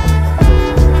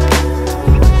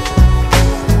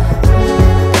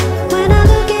 When I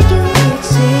look at you, it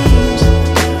seems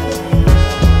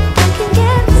I can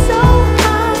get so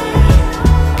high.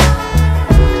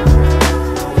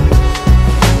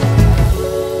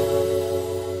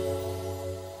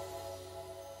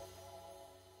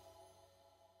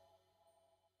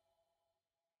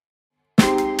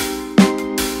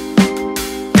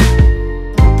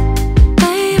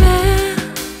 Baby,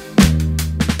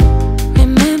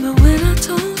 remember when I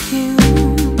told you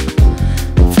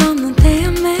from the day I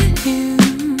met you,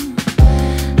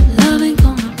 love ain't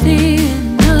gonna be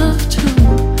enough to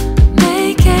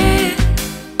make it.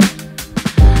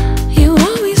 You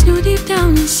always knew deep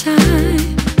down inside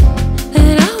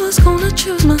that I was gonna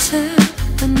choose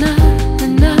myself, and I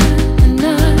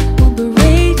will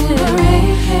break it,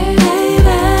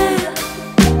 baby.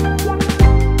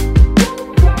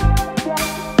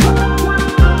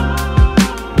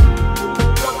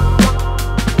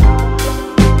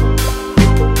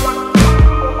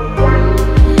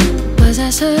 Was I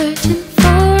searching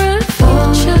for a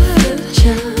future?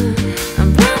 I'm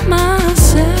by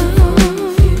myself,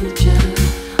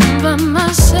 by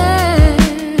myself.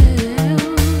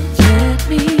 Let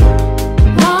me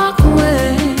walk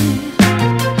away,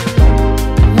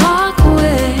 walk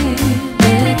away.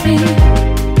 Let me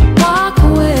walk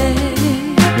away,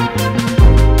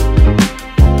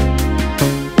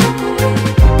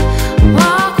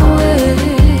 walk away,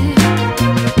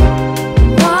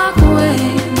 walk away.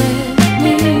 Let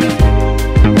me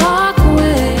walk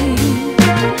away,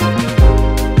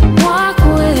 walk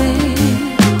away,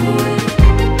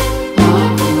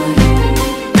 walk away.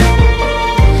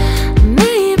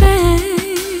 Maybe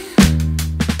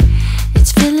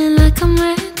it's feeling like I'm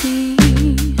ready.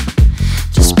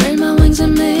 Just spread my wings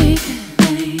and make it.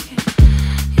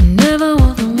 You never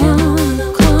were the one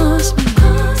who caused me.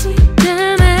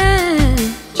 Damn it.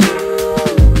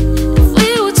 If we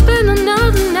would spend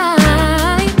another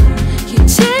night, you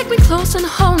take me close and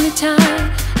hold me tight,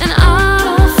 and I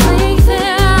don't think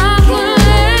that I can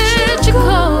let you go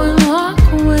and walk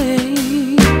away,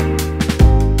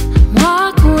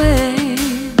 walk away.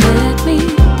 Let me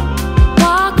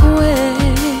walk away.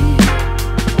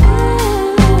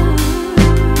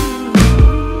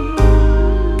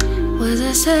 Was I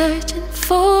searching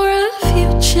for a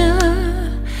future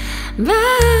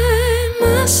by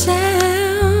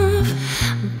myself,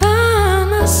 by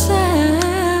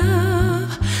myself?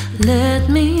 Let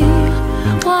me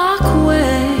walk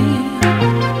away,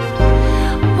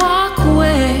 walk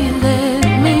away. Let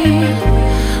me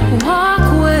walk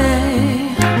away,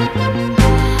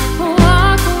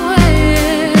 walk away.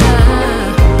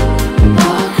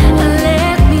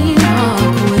 Let me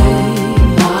walk away,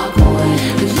 walk away.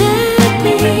 Let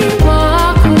me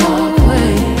walk away.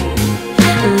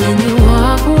 Let me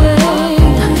walk away.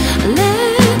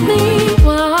 Let me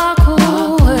walk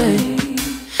away.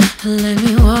 Let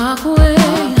me walk away.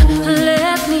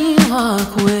 Let me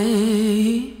walk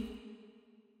away.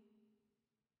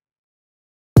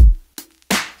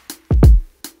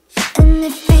 And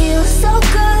it feels so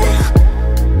good.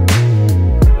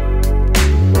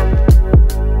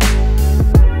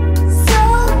 So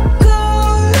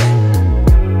good.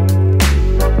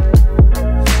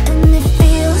 And it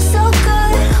feels so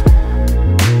good.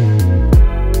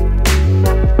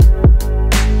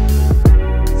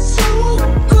 So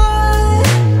good.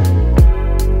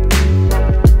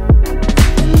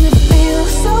 And it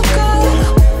feels so good.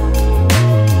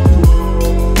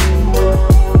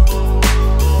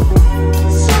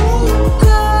 So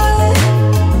good.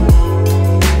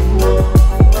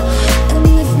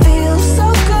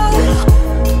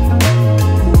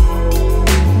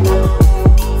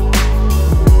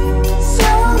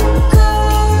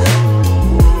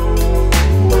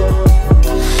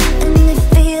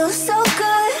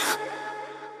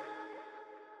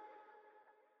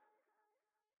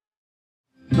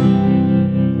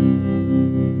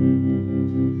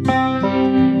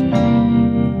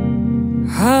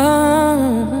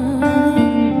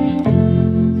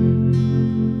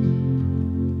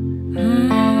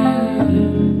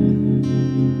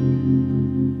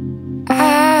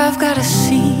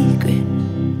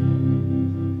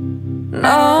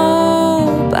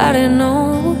 Everybody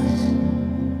knows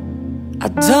I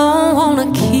don't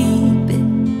wanna keep it,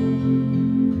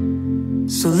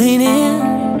 so lean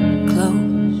in close.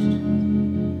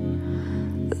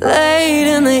 Late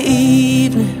in the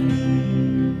evening,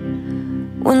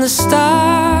 when the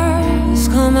stars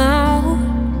come out,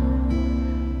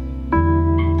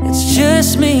 it's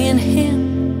just me and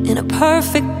him in a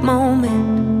perfect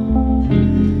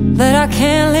moment that I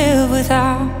can't live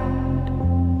without.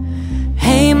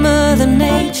 Hey Mother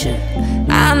Nature,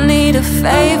 I need a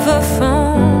favor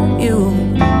from you.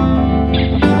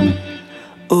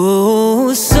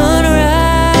 Oh, sunrise,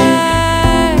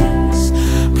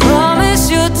 promise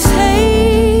you'll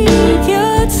take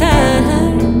your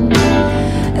time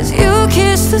as you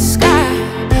kiss the sky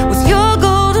with your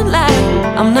golden light.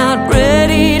 I'm not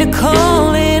ready to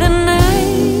call it a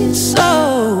night,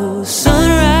 so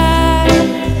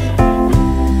sunrise,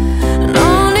 no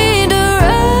need to rush.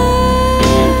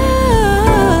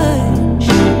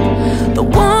 The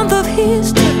warmth of his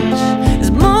touch is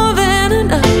more than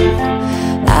enough.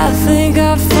 I think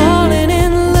I've fallen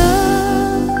in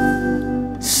love.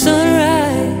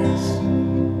 Sunrise,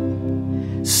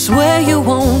 swear you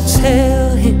won't tell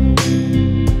him,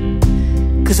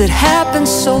 'cause it happened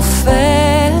so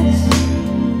fast.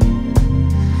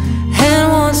 And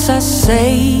once I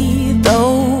say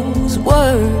those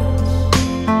words,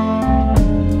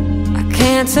 I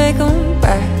can't take them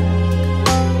back.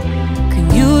 Can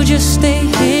you just stay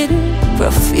hidden for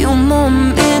a few more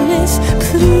minutes,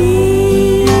 please?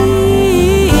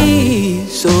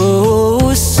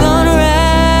 Oh,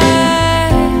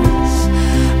 sunrise,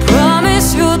 promise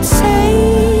you'll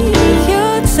take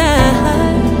your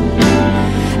time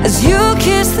as you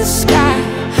kiss the sky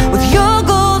with your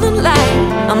golden light.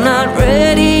 I'm not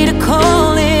ready to call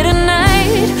it a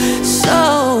night, so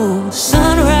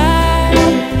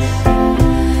sunrise,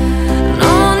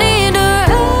 no need to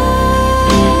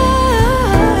rush.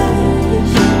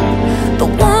 The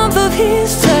warmth of his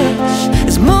touch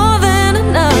is more than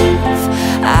enough.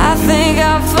 I think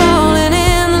I've fallen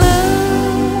in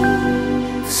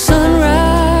love.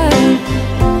 Sunrise,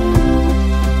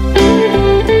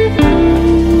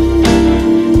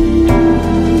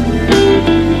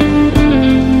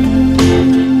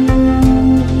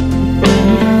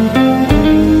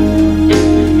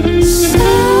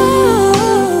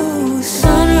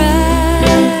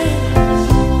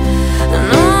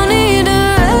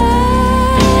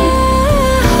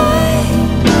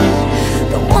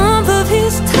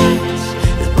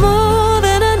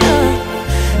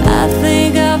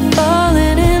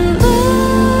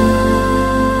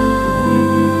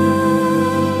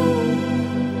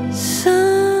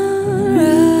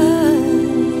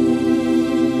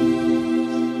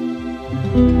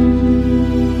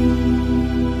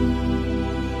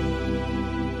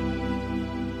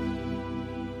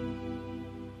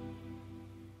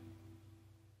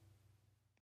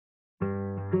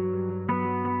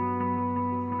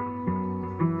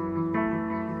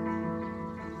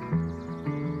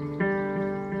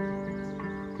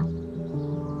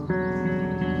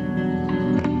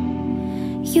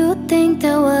 you think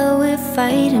that what we're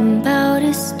fighting about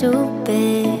is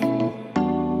stupid.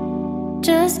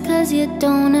 Just 'cause you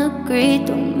don't agree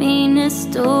don't mean it's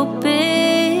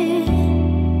stupid.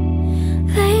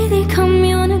 Lately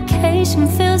communication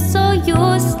feels so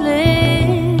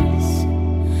useless.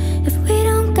 If we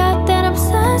don't got that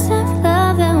obsessive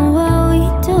love, then what we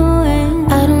doing?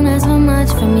 I don't ask for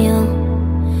much from you.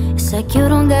 It's like you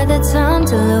don't got the time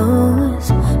to lose.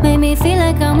 Make me feel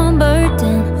like I'm a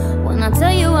burden when I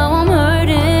tell you how I'm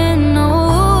hurting. No,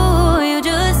 you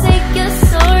just say you're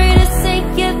sorry to say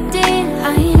you did.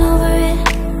 I ain't over it,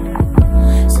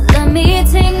 so let me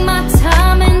take my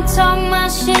time and talk my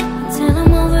shit till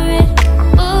I'm over it.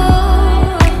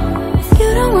 Ooh, if you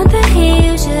don't want the heat,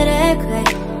 you should act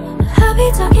right. I'll be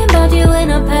talking about you in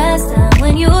the past time.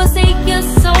 When you say you're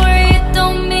sorry, it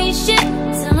don't mean shit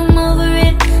till I'm over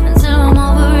it, until I'm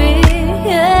over it,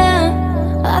 yeah.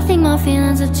 I think my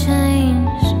feelings have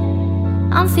changed.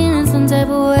 I'm feeling some type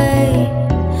of way.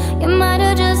 You might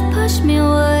have just pushed me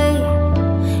away.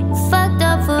 You fucked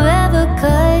up forever,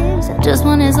 'cause I just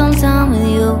wanted some time with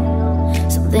you,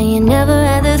 something you never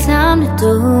had the time to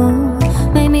do.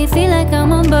 Made me feel like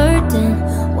I'm a burden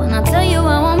when I tell you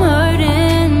how I'm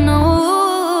hurting. No,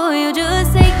 you just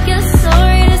say you're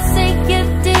sorry to say you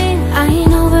did. I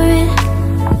ain't over it,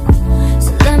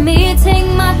 so let me take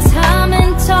my time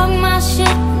and talk my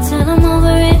shit till I'm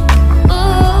over it.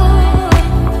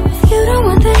 You don't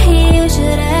want the heat, you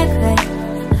should act right.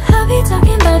 I'll be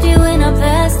talking about you in the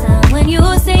past time. When you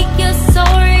say you're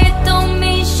sorry, it don't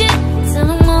mean shit till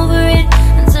I'm over it,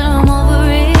 until I'm over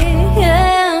it,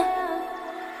 yeah.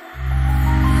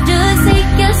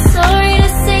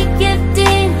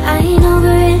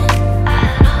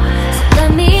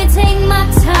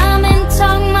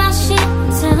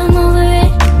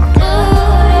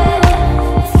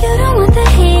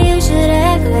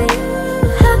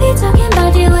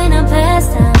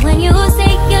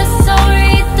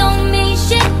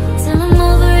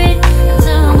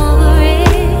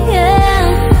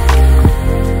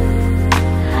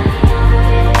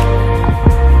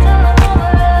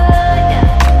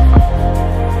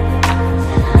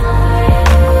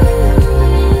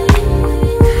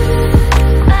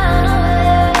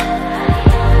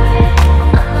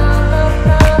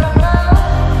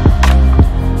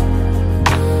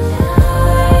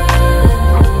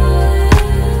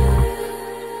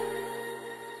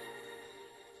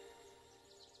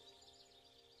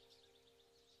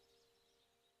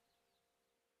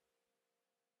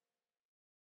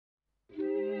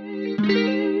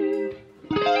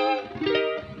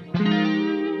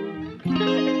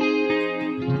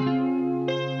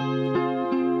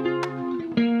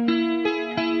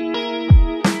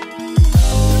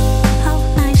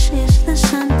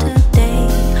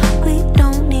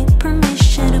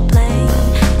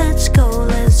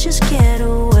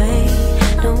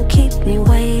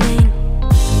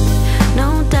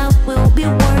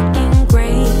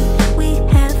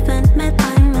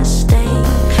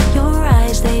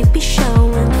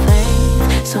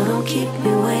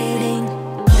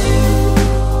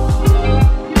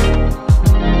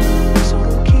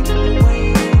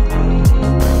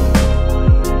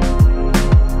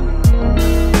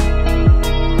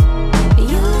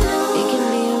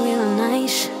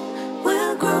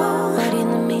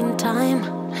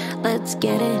 Let's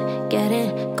get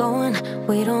it going.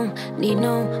 We don't need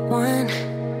no one.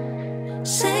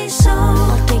 Say so,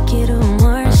 I'll take you to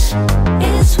Mars.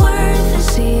 It's worth it,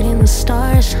 see it in the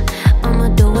stars. I'ma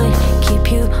do it,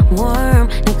 keep you warm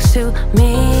next to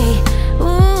me.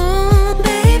 Ooh,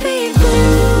 baby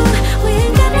boo, we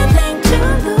ain't got nothing to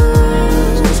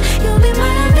lose. You'll be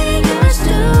mine, I'll be yours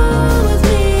too. With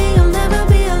me, you'll never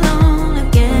be alone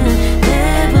again.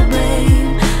 Never,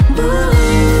 babe. Boo,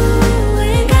 we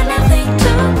ain't got nothing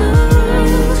to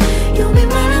lose. You'll be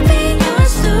mine, I'll be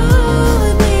yours too.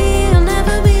 With me, you'll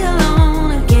never be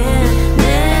alone again.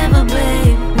 Never,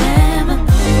 babe, never.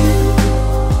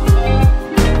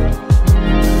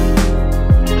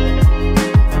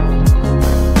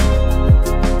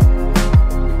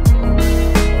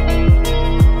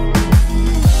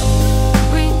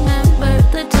 Remember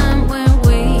the time when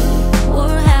we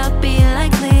were happy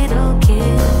like little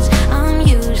kids. I'm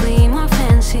usually more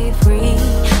fancy free,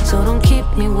 so don't keep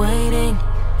me waiting.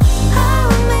 How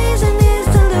amazing is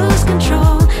to lose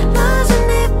control. Losing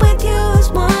it with you is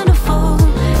wonderful.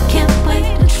 Can't wait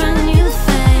to try new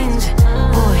things,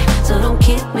 boy, so don't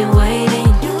keep me waiting.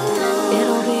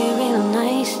 It'll be real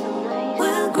nice,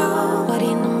 we'll grow, but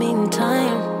in the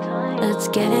meantime, let's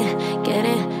get it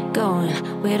going.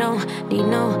 We don't need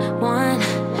no one.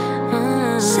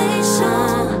 Say so,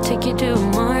 I'll take you to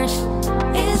Mars.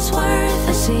 It's worth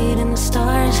it, see it in the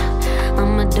stars.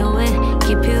 I'ma do it,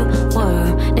 keep you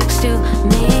warm next to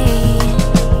me.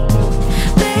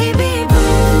 Baby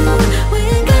boo, we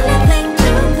ain't got nothing to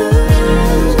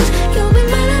lose. You'll be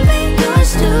mine, I'll be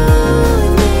yours too.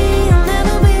 With me, you'll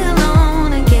never be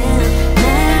alone again.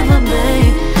 Never,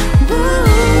 babe. Boo,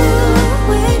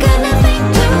 we ain't got nothing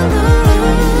to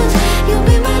lose. You'll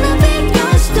be mine, I'll be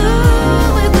yours too.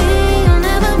 With me, you'll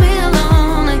never be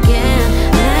alone again.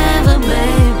 Never,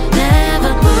 babe,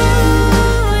 never. Boo,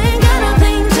 we ain't got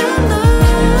nothing to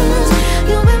lose.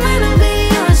 You'll be mine, I'll be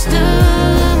yours too.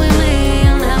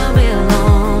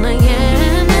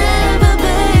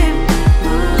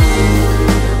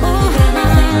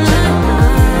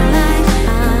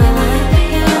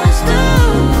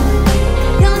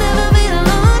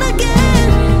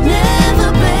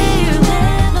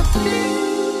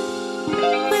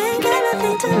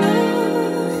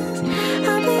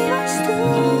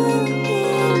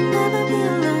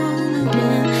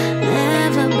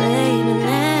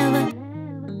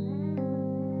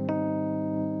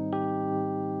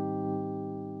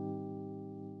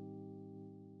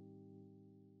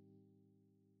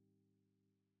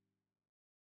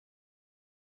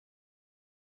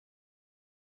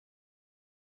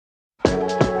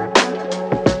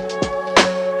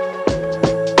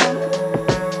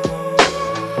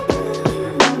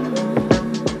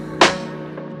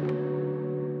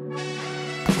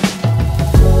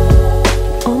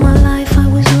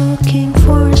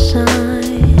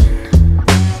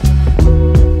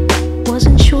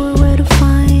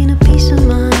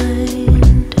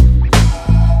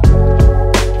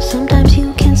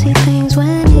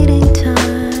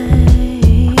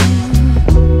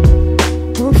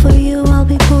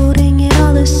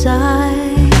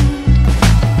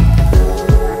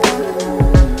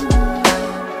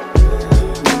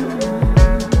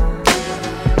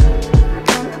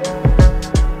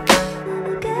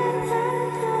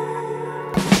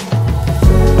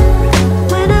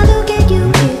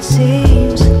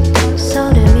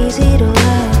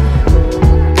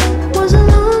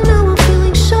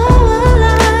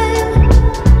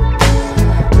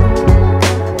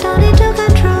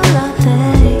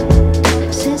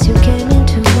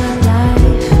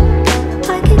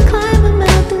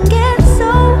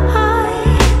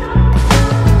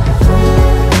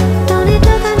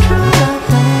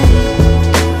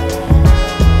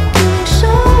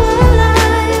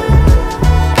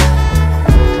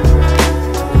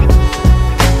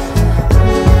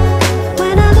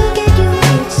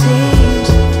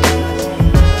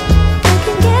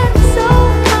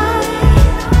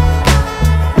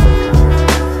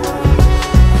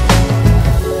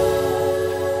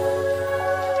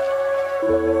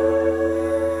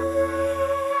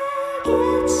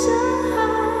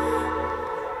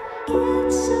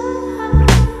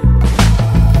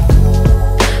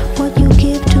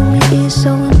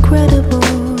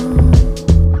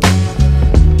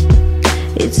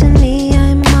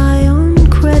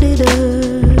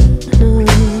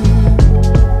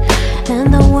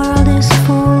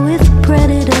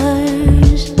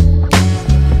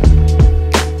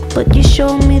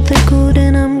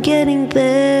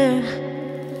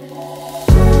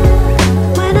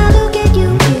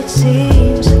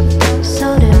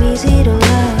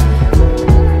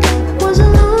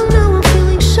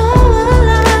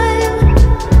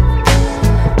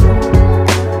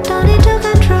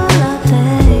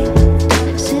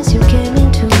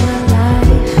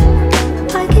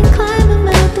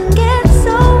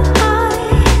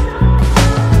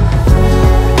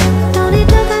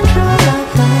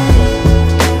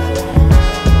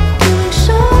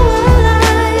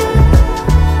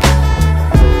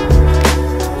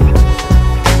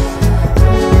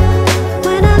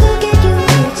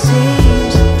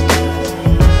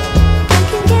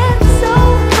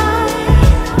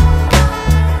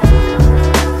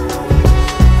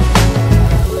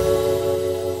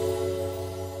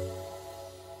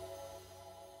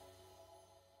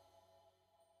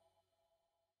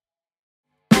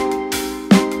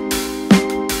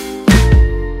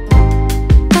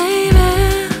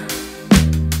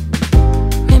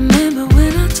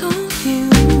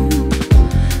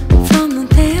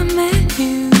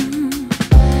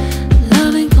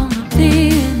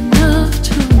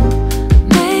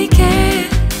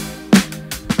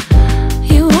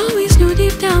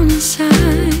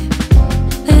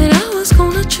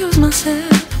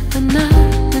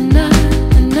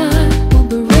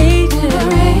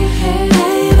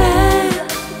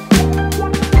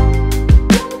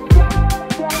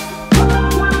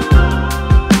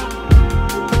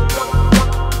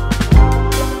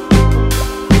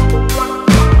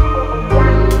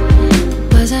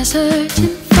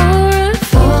 searching for a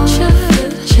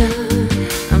future.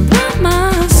 I'm by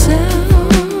myself.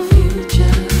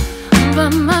 I'm by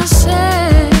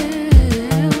myself.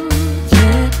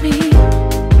 Let me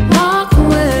walk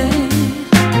away.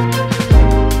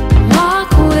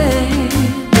 Walk away.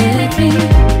 Let me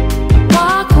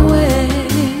walk away.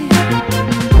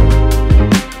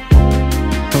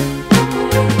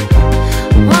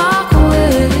 Walk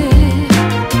away.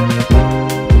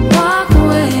 Walk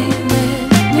away.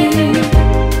 Let me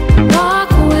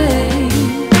walk away.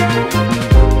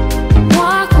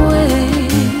 Walk away.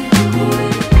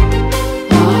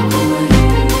 Walk away.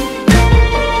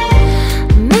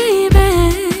 Maybe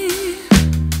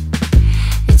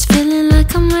it's feeling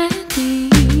like I'm ready.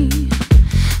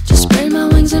 Just spread my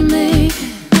wings and make it.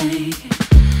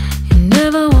 You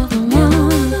never were the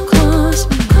one that caused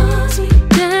me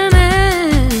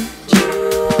damage.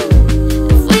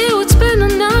 If we would spend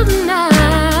another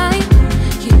night,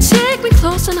 you'd take me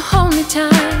close and hold me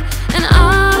tight. And I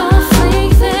don't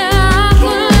think that I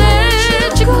can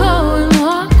let you go and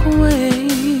walk away.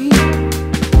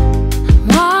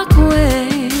 Walk away.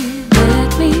 Let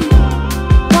me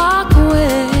walk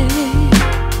away.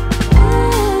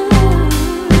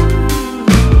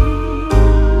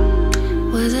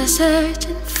 Was I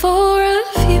searching for a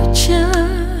future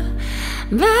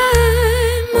by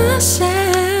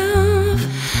myself?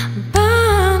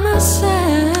 By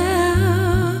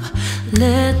myself.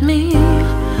 Let me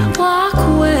walk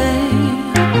away.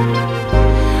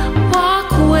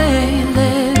 Walk away.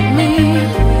 Let me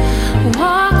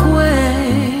walk away.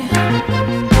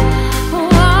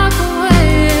 Walk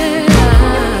away.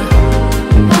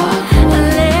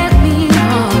 Let me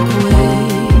walk away.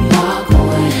 Walk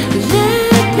away.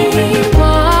 Let me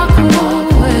walk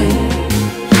away.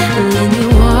 Let me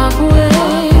walk away.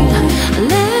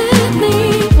 Let me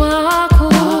walk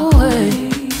away.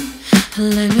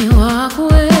 Let me walk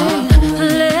away.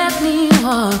 Let me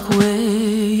walk away.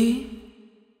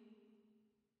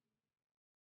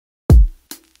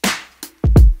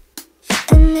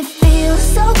 And it feels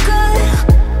so good.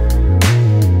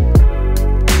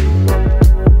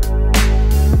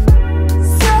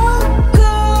 So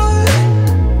good.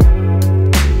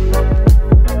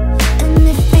 And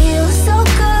it feels so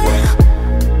good.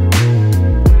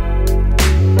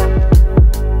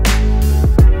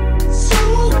 So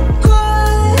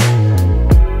good.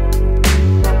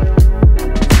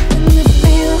 And it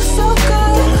feels so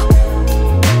good.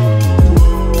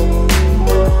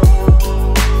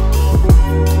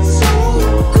 So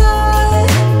good.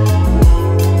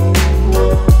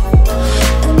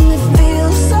 And it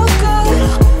feels so good.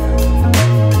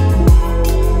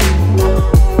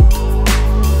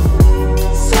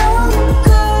 So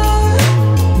good.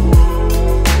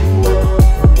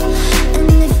 And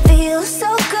it feels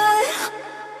so good.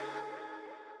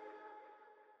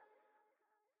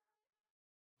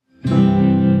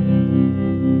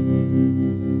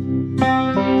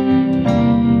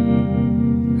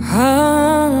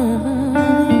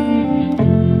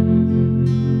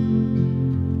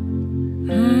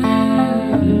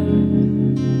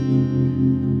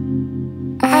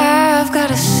 I've got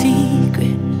a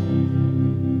secret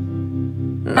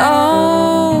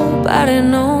nobody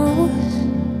knows.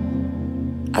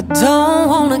 I don't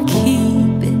wanna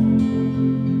keep it,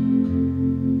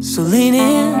 so lean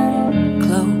in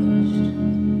close.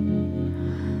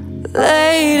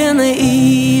 Late in the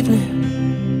evening,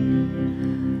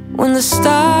 when the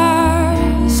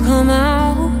stars come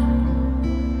out,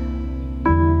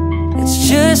 it's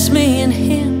just me and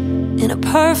him in a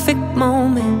perfect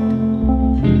moment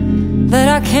that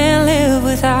I can't live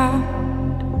without.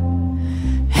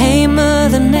 Hey,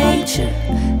 Mother Nature,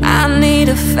 I need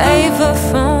a favor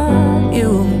from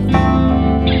you.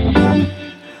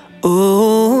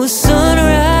 Oh, sunrise,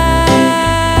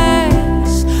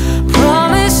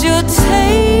 promise you'll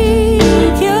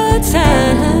take your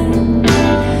time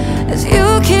as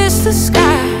you kiss the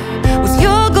sky with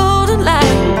your golden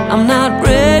light. I'm not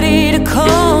ready to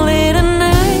call it a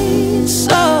night.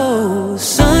 So,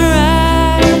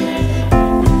 sunrise,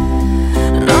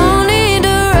 no need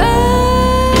to rush.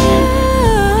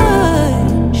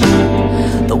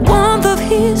 The warmth of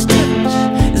his touch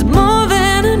is more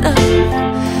than enough.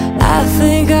 I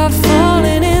think I've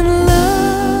fallen in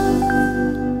love.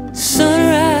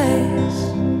 Sunrise,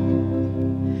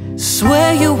 swear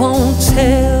you won't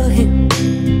tell him,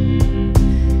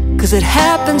 'cause it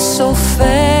happened so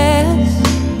fast.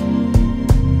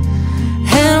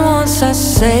 And once I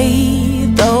say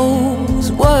those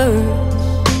words,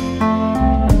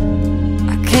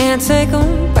 I can't take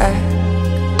them back.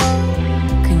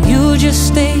 Can you just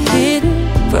stay hidden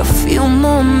for a few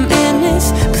more minutes,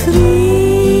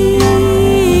 please?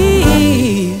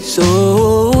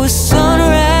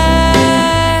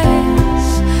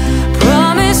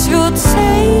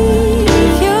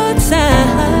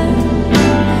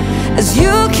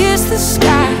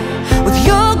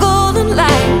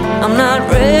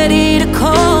 ready to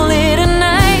call it a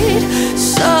night.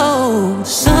 So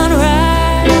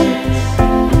sunrise,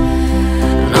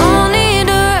 no need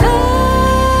to rush.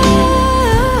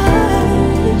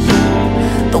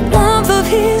 The warmth of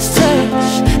his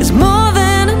touch is more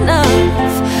than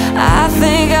enough. I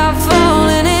think I've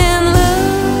fallen in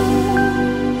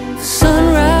love.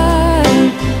 Sunrise.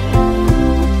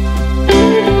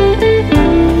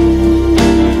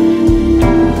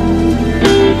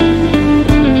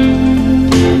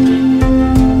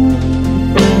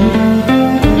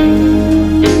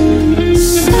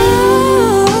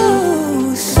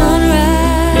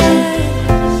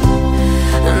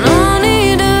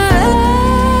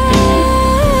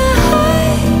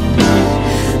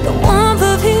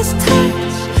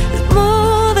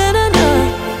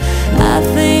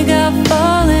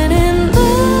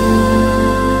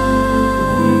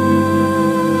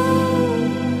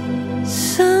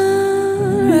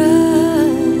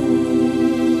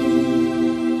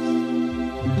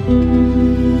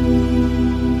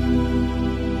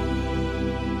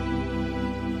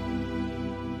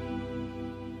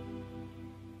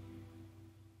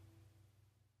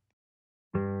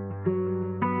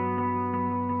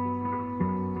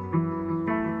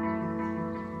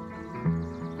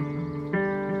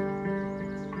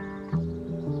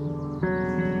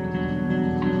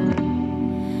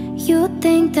 You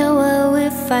think that what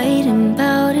we're fighting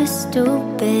about is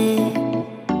stupid.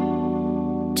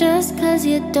 Just cause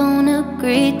you don't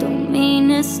agree don't mean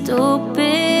it's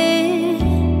stupid.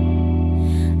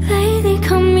 Lately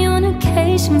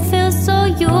communication feels so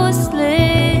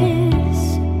useless.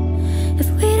 If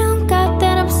we don't got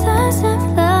that obsessive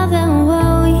love, then what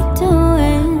are we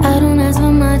doing? I don't ask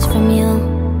for much from you.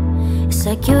 It's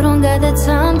like you don't got the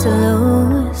time to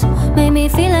lose. Made me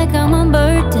feel like I'm a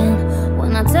burden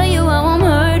when I tell you how I'm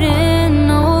hurting.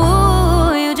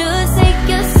 No, you just say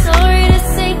you're sorry to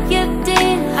say you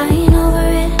did. I ain't over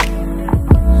it.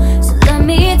 So let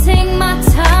me take my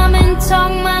time and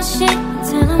talk my shit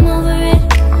till I'm over it.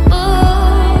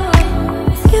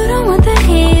 Ooh, if you don't want the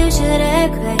heat, you should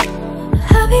act right.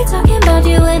 I'll be talking about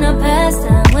you in the past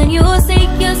time. When you say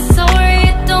you're sorry,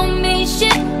 it don't mean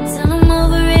shit till I'm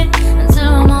over it. Until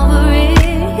I'm over it,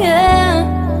 yeah.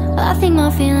 I think my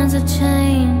feelings have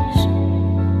changed.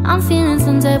 I'm feeling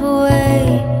some type of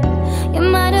way. You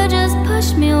might have just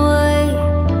pushed me away.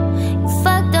 You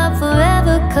fucked up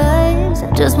forever cause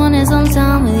I just wanted some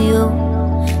time with you.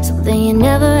 Something you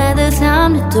never had the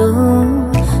time to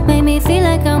do. Made me feel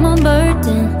like I'm a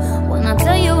burden when I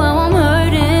tell you how I'm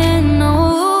hurting.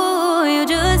 No, you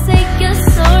just say you're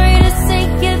sorry to say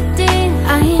you did.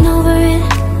 I ain't over it.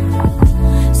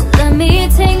 So let me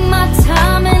take my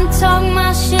time and talk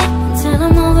my shit till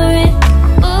I'm over it.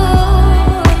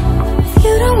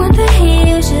 You don't want the heat,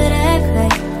 you should act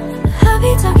right. I'll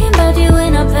be talking about you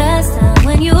in the past time.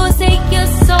 When you say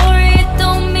you're sorry, it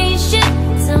don't mean shit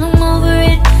till I'm over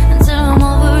it. Until I'm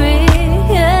over it,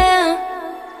 yeah.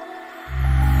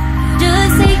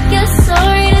 Just say you're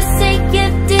sorry to say you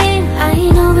did. I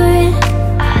ain't over it.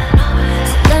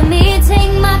 So let me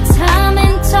take my time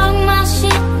and talk my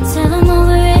shit till I'm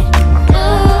over it.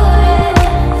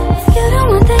 Ooh, if you don't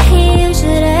want the heat, you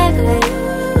should act right.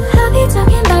 I'll be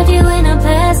talking about you in the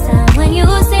past time. When you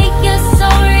say you're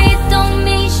sorry, it don't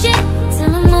mean shit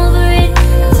till I'm over it.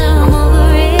 Until I'm over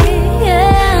it,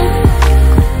 yeah.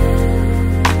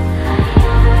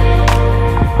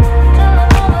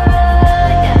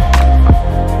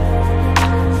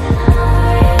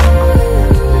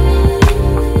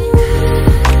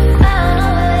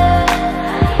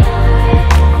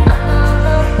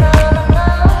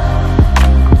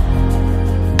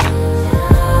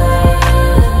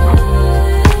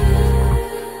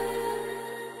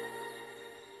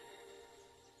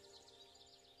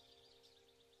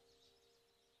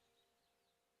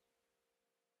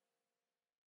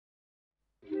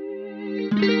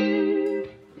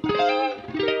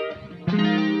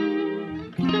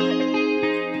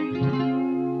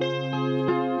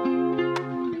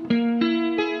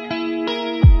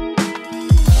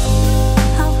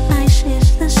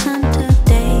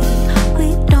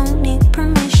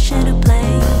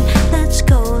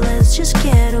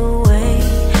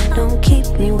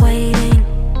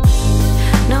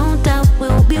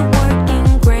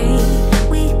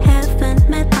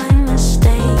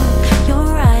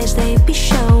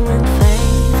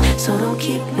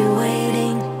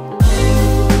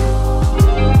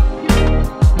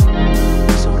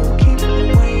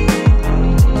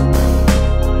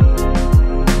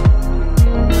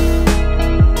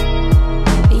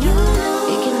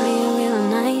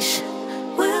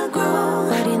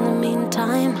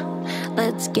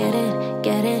 Let's get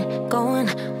it,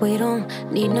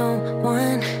 need no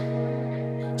one.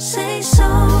 Say so,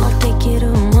 I'll take you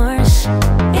to Mars.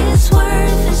 It's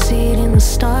worth it, see it in the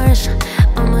stars.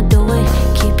 I'ma do it,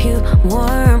 keep you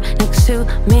warm next to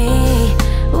me.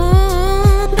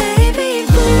 Ooh, baby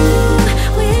blue,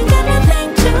 we ain't got nothing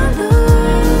to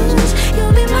lose.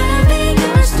 You'll be mine, I'll be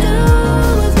yours too.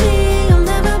 With me, you'll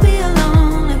never be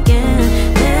alone again.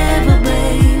 Never,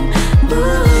 babe.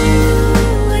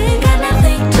 Blue, we ain't got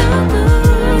nothing to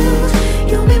lose.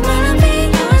 You'll be mine, I'll be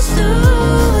yours too.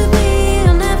 With me,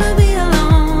 you'll never be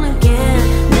alone again.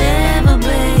 Never,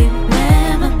 babe,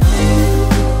 never.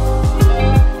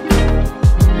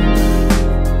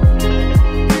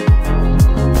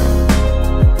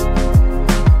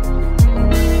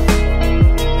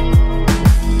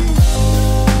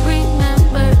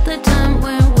 Remember the time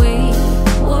when we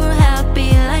were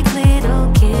happy like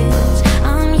little kids.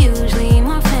 I'm usually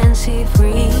more fancy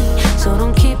free, so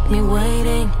don't keep me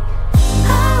waiting.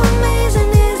 How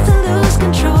amazing is to lose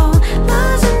control.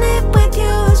 Losing it with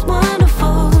you is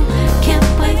wonderful. Can't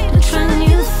wait to try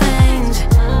new things,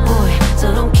 boy,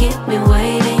 so don't keep me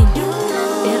waiting.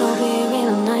 It'll be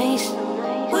real nice,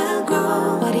 we'll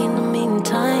grow, but in the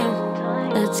meantime,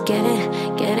 let's get it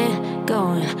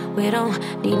going. We don't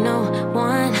need no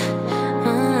one.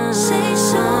 Say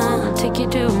so, I'll take you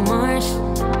to Mars.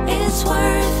 It's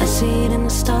worth it, see it in the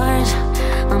stars.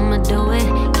 I'ma do it,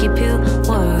 keep you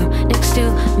warm next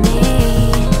to me.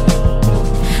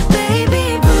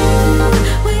 Baby blue,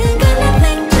 we ain't got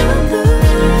nothing to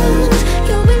lose.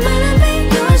 You'll be mine, I'll be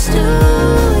yours too.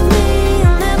 With me,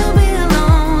 I'll never be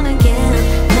alone again.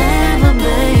 Never,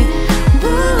 babe.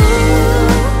 Blue,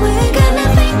 we ain't got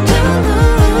nothing to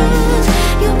lose.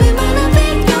 You'll be mine, I'll be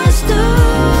yours too.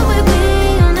 With me,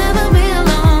 you'll never be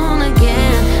alone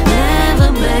again. Never,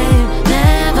 babe,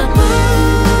 never.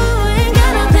 Blue, we ain't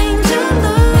got nothing to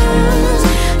lose.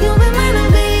 You'll be mine,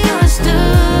 I'll be yours too.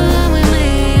 With me,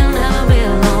 you'll never be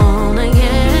alone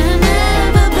again.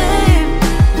 Never, babe.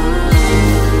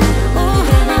 Ooh,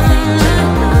 got nothing to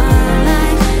lose.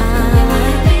 I'll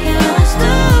be yours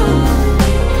too.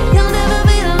 You'll never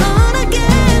be alone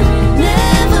again.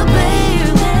 Never, babe,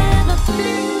 never.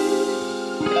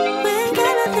 We ain't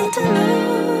got nothing to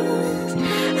lose.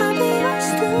 I'll be yours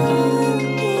too.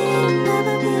 You'll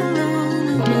never be alone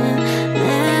again.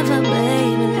 Never,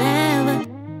 baby, never.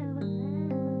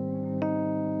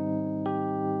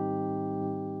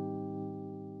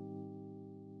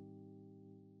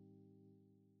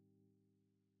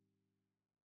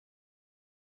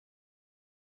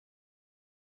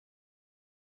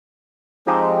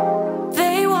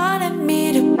 They wanted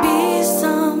me to be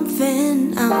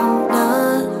something I'm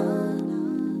not.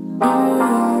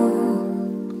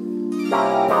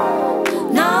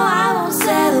 No, I won't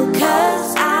settle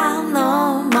 'cause I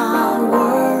know my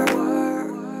worth.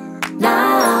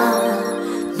 Nah,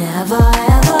 never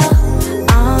ever.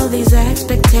 All these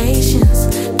expectations,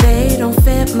 they don't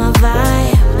fit my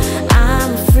vibe. I'm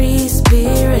a free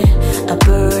spirit, a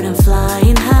bird and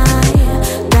flying high.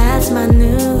 That's my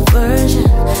new version,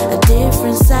 a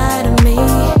different side of me.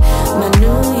 My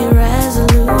New Year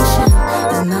resolution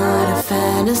is not a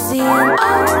fantasy. And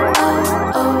oh, oh,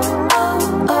 oh, oh,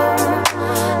 oh,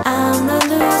 I'm not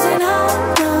losing hope,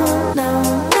 no, no,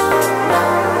 no, no.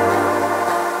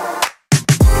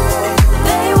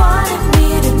 They wanted me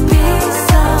to be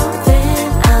something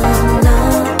I'm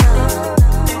not.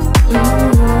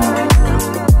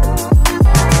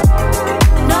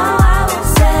 No, I won't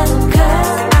settle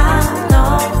 'cause I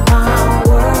know my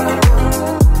worth.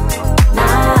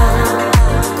 Nah,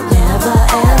 never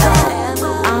ever.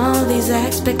 All these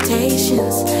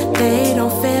expectations, they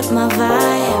don't fit my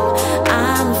vibe.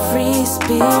 I'm a free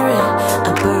spirit,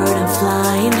 a bird and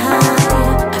flying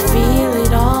high. I feel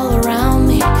it all around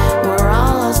me. We're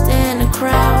all lost in a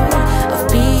crowd of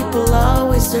people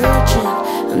always searching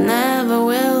and never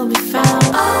will be found.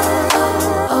 Oh,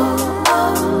 oh, oh,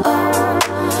 oh, oh.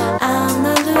 I'm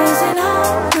not losing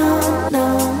hope, no, no,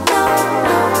 no,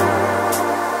 no.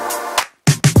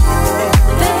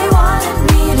 They wanted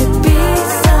me to be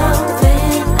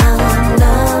something I'm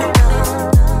not.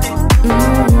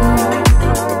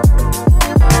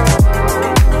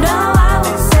 No, I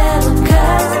won't settle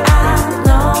 'cause I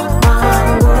know my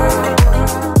worth.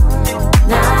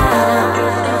 Nah,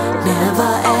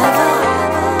 never ever.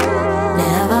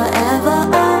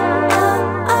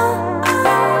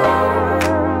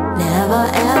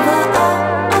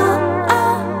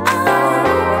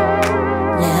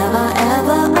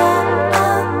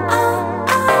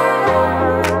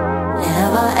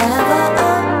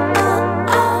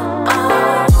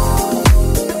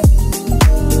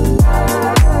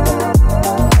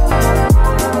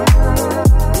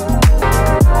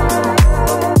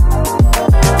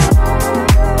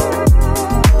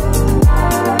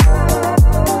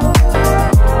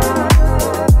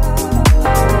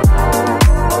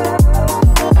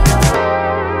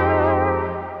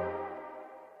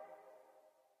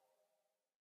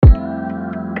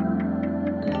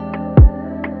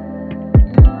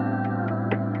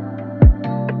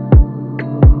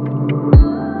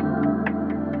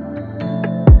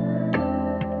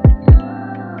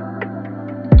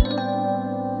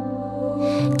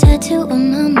 tattoo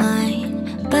on my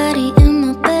mind, body in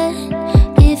my bed.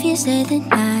 If you say that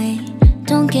I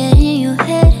don't get in your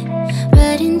head,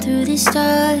 riding through the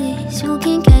stars, you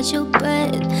can catch your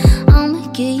breath. I'ma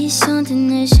give you something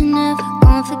that you never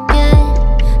gon' forget.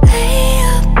 Lay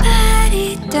your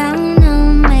body down,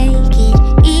 I'll make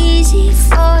it easy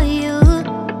for you.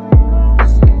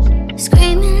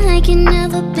 Screaming like you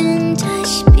never been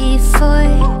touched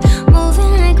before,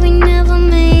 moving like we never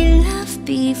made love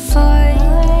before.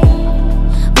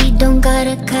 We don't got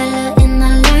a color in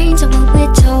our lines of what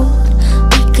we're told.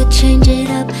 We could change it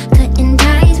up, cutting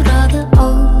ties with all the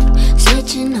old,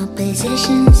 switching up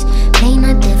positions, paint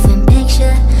a different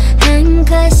picture.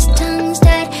 Handcuffs, tongues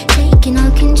that taking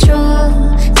all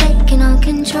control, taking all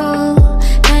control.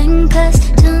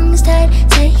 Handcuffs, tongues that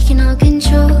taking all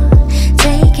control,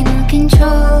 taking all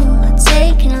control,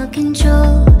 taking all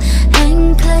control.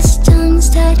 Handcuffs, tongues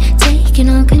that taking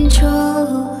all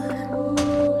control.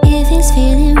 If it's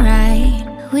feeling right,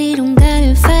 we don't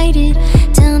gotta fight it.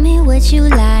 Tell me what you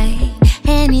like,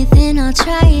 anything, I'll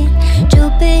try it.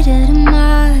 Jupiter to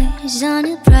Mars on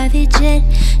a private jet.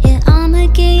 Yeah, I'ma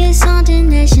give you something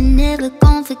that you never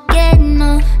gon' forget.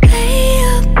 No, lay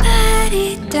your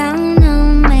body down,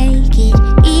 I'll make it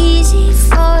easy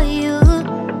for you.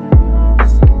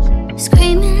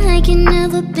 Screaming like you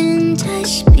never been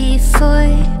touched before,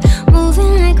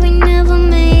 moving like we never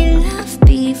made love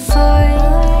before.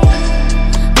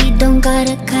 We don't got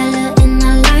a color in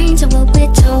our lines of what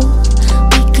we're told.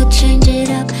 We could change it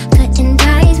up, cutting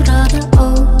ties with all the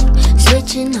old,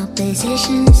 switching up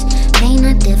positions, paint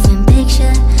a different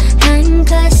picture.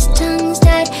 Handcuffs, tongues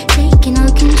that taking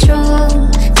all control,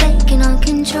 taking all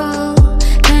control.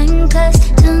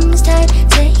 Handcuffs, tongues that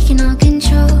taking all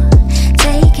control,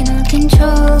 taking all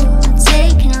control,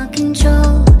 taking all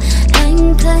control.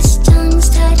 Handcuffs, tongues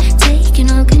that taking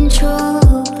all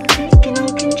control, taking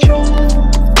all control,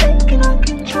 taking all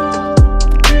control.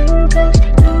 Handcuffs,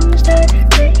 tongues that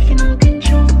taking all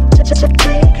control,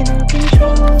 taking all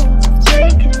control,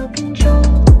 taking all control.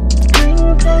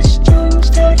 Handcuffs, tongues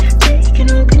that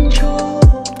taking all control.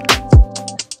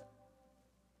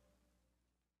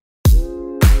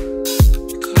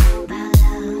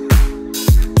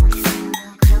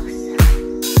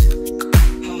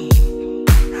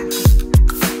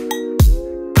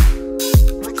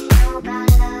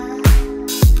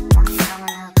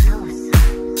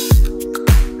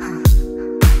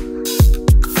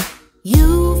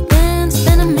 You've been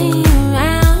spinning me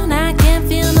around, I can't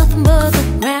feel nothing but the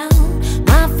ground.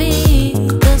 My feet,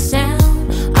 the sound,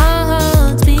 our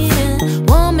hearts beating.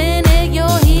 1 minute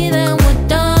you're here, then we're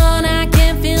done. I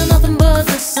can't feel nothing but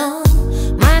the sun.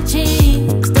 My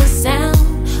cheeks, the sound,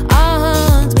 our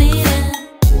hearts beating.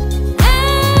 I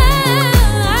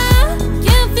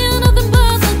can't feel nothing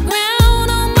but the ground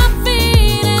on my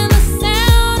feet and the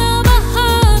sound of our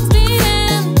hearts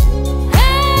beating.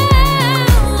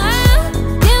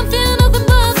 Can't feel nothing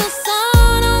but the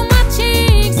sun on my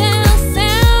cheeks and the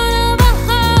sound of our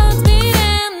hearts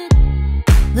beating.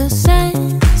 The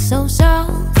scent so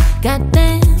soft,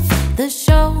 goddamn. The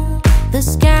show, the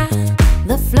sky,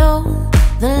 the flow,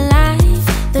 the life,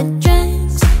 the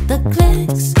drinks, the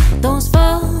clicks, those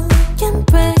fucking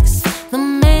pricks, the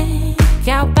make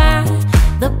out by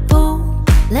the pool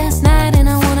last night, and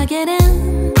I wanna get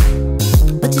in,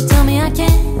 but you tell me I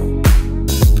can't.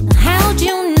 How'd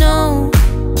you know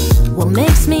what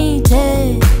makes me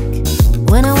tick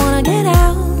when I wanna get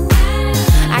out?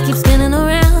 I keep spinning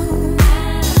around.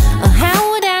 How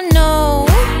would I know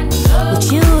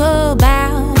what you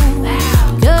about?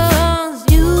 'Cause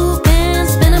you've been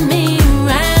spinning me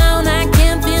around. I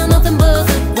can't feel nothing but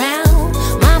the ground.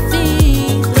 My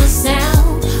feet, the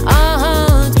sound, our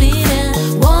hearts beating.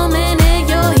 1 minute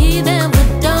you're here, then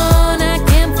we're done. I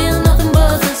can't feel nothing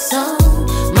but the sun.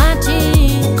 My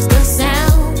cheeks, the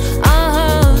sound, our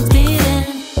hearts beating.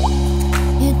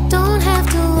 You don't have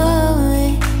to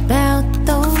worry about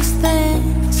those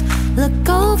things. Look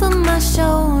over my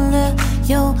shoulder,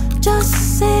 you'll just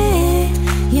see.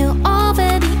 You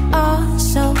already are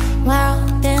so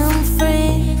wild and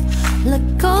free.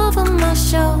 Look over my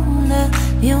shoulder,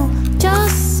 you'll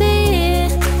just see.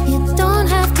 You don't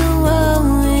have to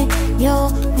worry,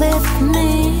 you're with me.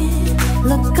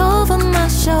 Look over my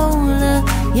shoulder,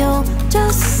 you'll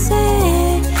just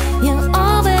see. You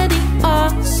already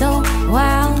are so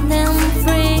wild and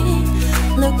free.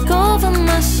 Look over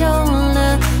my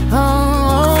shoulder,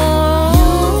 oh.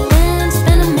 You've been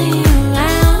spinning me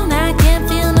around, I can't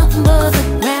feel nothing but the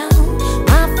ground.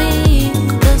 My feet,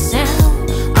 the sound,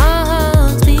 our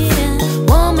hearts beating.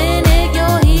 1 minute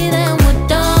you're here, then we're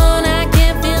done. I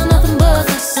can't feel nothing but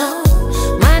the sun.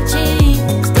 My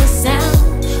cheeks, the sound,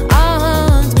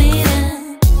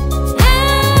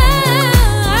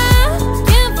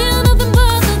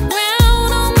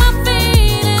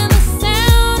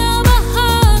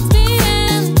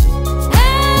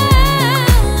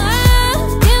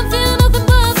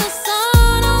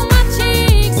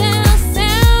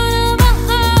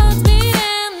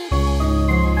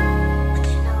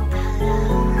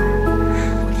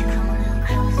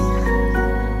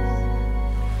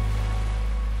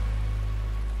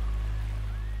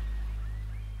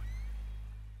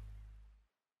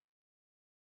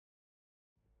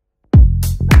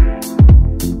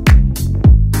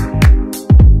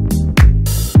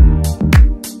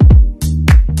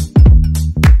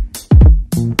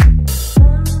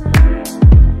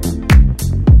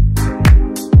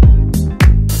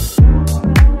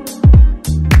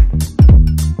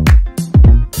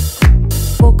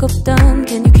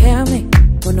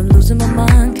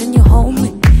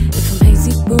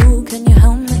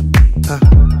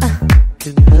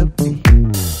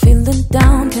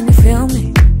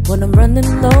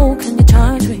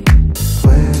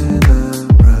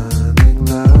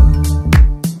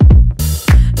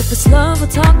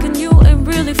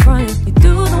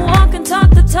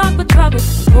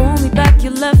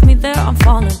 left me there, I'm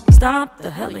falling. Stop,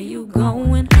 the hell are you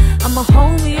going? I'ma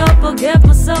hold me up, I'll get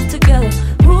myself together.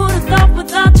 Who'd've thought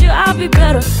without you I'd be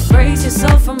better? Brace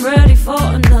yourself, I'm ready for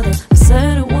another. I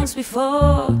said it once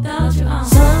before, without you I'm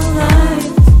sunlight,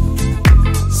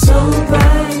 so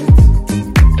bright,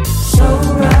 so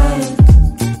right.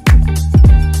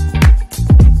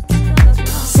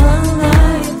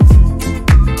 Sunlight,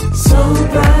 so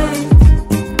bright,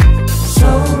 so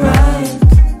right.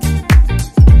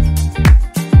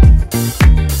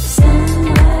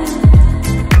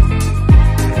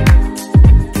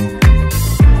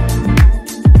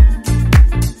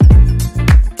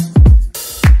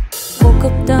 Woke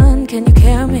up done, can you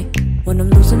carry me? When I'm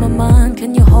losing my mind,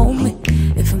 can you hold me?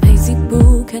 If I'm hazy,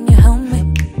 boo, can you help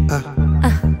me?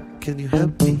 Can you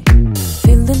help me?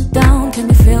 Feeling down, can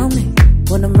you feel me?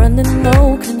 When I'm running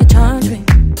low, can you charge me?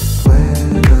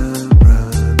 When I'm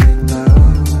running low.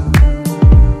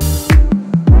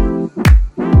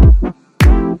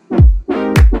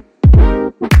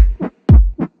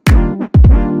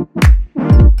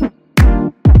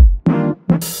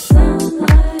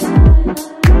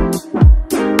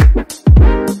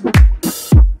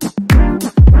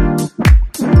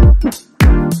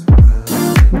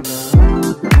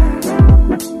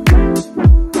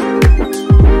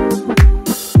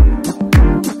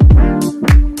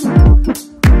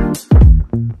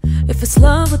 If it's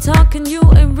love we're talking, you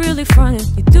ain't really frontin'.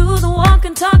 You do the walk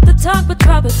and talk the talk, but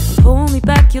drop it. You pull me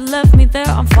back, you left me there,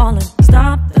 I'm falling.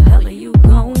 Stop, the hell are you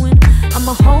going?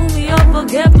 I'ma hold me up, I'll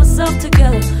get myself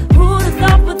together. Who'd've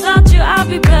thought without you I'd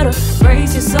be better?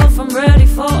 Brace yourself, I'm ready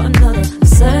for another. I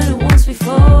said it once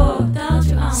before, without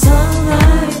you I'm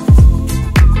sunlight,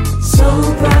 so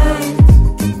bright,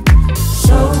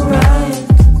 so right.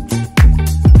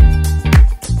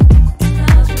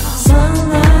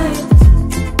 Sunlight,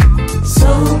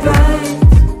 so bright,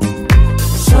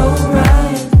 so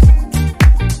right.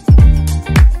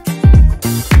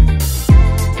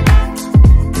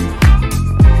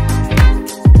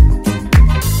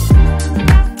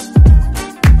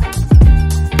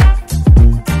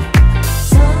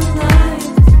 Sunlight, so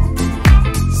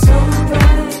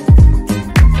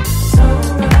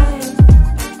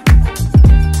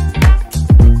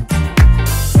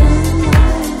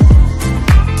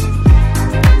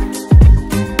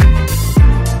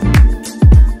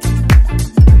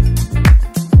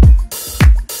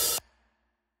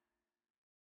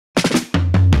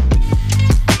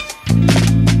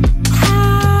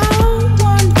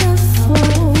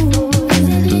so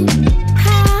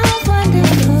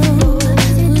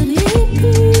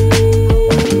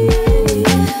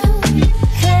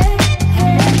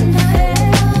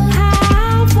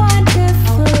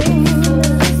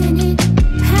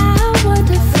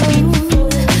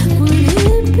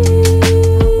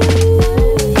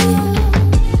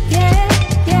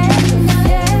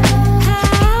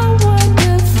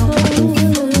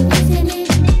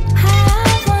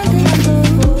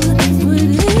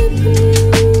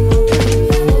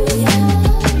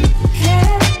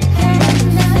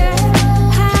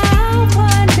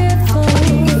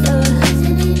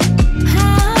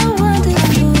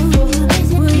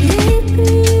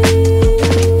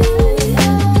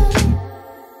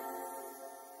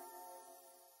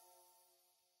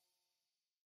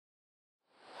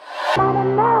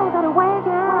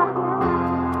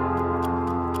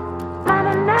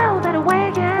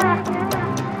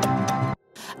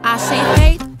I see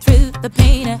hate through the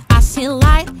pain, I see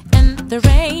light in the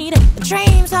rain.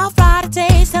 Dreams of brighter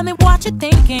days, tell me what you're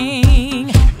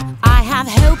thinking. I have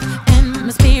hope in my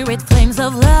spirit, flames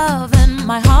of love in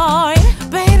my heart.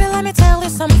 Baby, let me tell you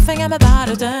something, I'm about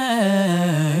to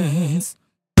dance.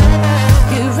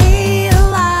 You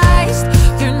realized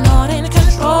you're not in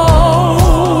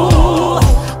control.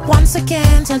 Once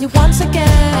again, tell you once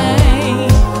again.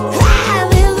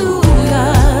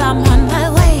 Hallelujah, I'm on my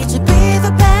way to be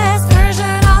the best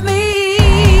version of me.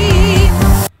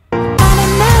 Mama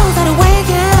knows how to wake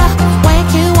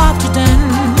you up to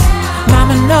dance.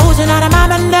 Mama knows you're not a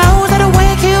mama knows how to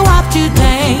wake you up to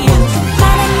dance.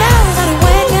 Mama knows how to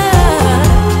wake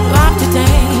up to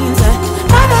dance.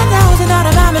 Mama knows you're not a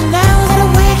mama knows how to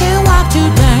wake you up to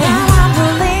dance. Now I'm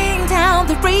rolling down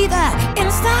the river,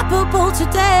 unstoppable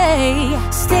today.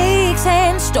 Sticks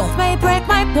and stones may break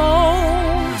my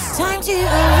bones. Time to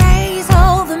erase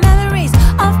all the memories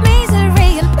of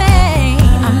misery and pain.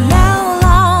 I'm no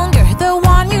longer the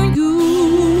one you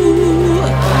knew.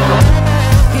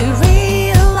 You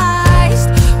realized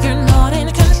you're not in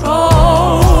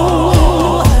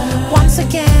control. Once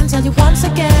again, tell you once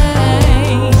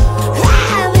again.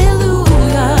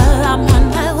 Hallelujah, I'm on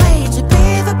my way to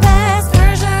be the best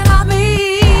version of me.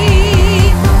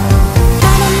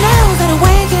 Mama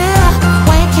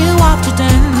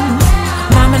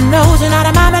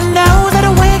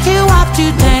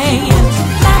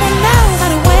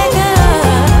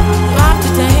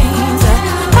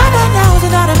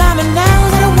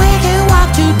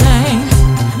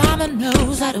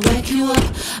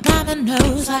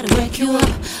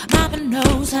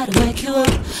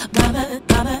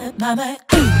Mama,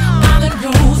 Mama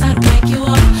knows how to wake you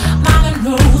up. Mama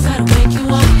knows how to wake you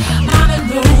up. Mama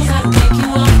knows how to wake you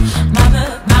up. Mama,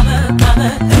 Mama, Mama,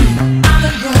 Mama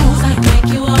knows how to wake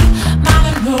you up.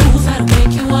 Mama knows how to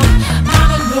wake you up.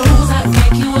 Mama knows how to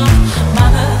wake you up.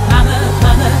 Mama, Mama,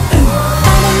 Mama,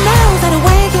 Mama knows how to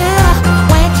wake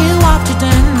you up to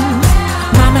dance.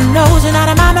 Mama knows and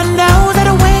Mama knows how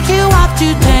to wake you up to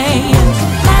dance.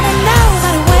 Mama knows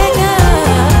how to wake you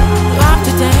up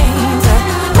to dance.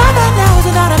 Mama knows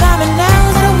and Mama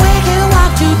knows how to wake you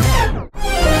up to dance.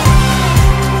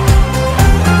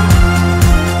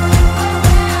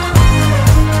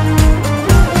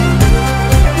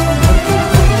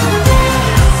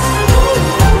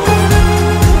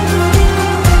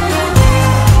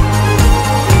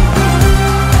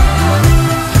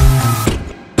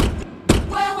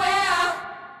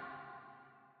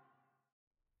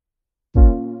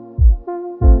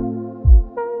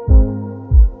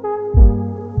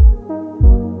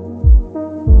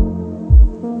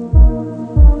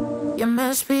 You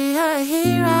must be a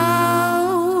hero.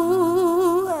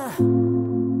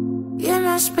 You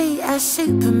must be a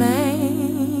Superman.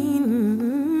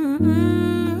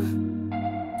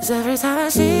 'Cause every time I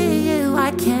see you,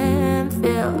 I can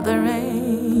feel the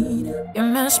rain. You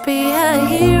must be a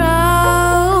hero.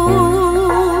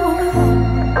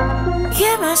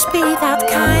 You must be that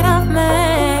kind of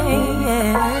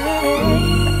man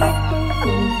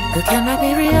who can make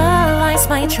me realize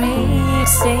my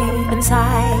dreams deep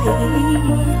inside.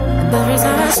 And every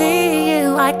time I see you,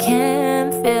 I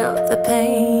can feel the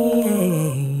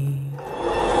pain.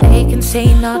 They can say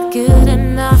not good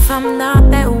enough, I'm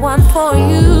not that one for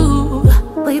you.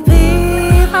 We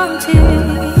belong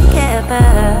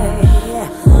together.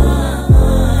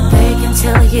 They can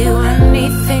tell you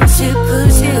anything to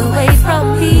push you away from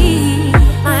me.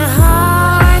 My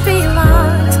heart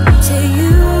belongs to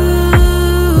you.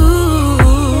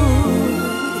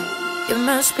 You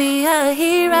must be a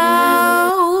hero.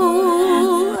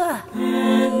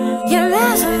 You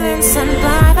must have been sent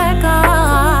by the gods.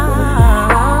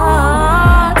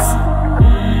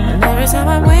 And every time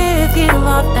I'm with you,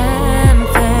 love and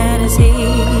fantasy,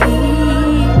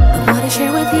 I wanna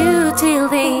share with you till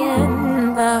the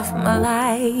end of my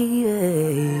life.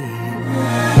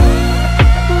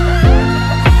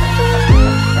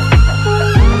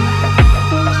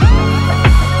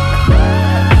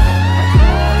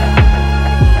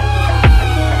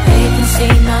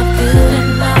 Not good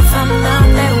enough, I'm not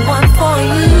that one for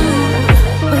you.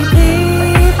 We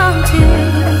belong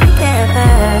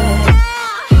together.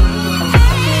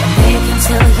 They can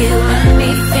tell you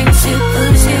anything to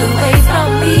push you away from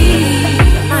me.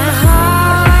 My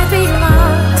heart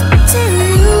belongs to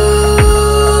you.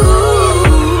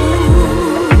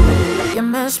 You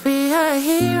must be a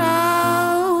hero.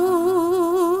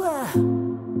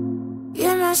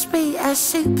 You must be a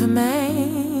Superman.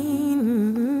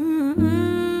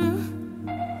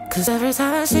 'Cause every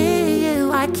time I see you,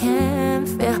 I can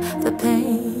feel the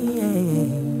pain.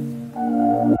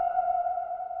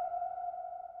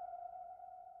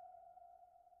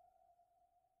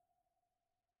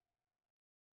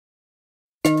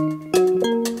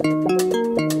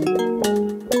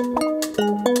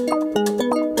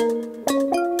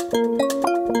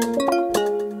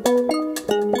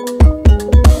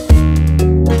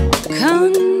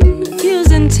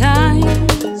 Confusing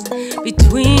times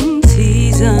between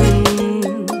seasons.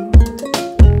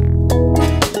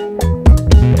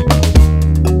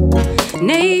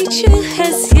 Nature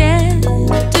has yet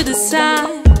to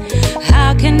decide. How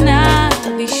can I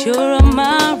be sure of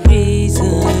my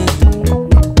reason?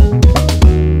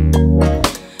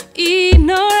 In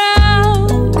or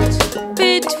out,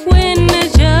 between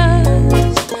is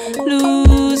just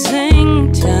losing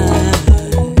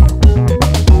time.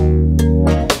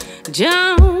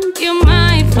 Jump your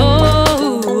mind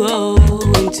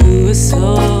to a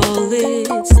solid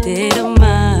state of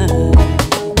mind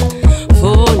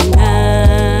for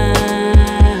now.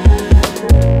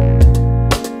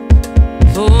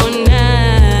 For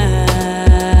now,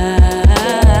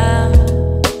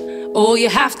 all you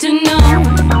have to know.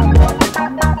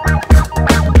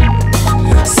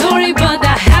 Sorry, but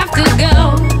I have to go.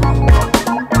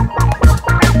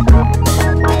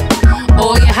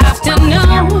 All you have to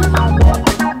know.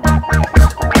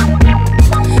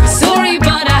 Sorry,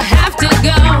 but I have to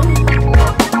go.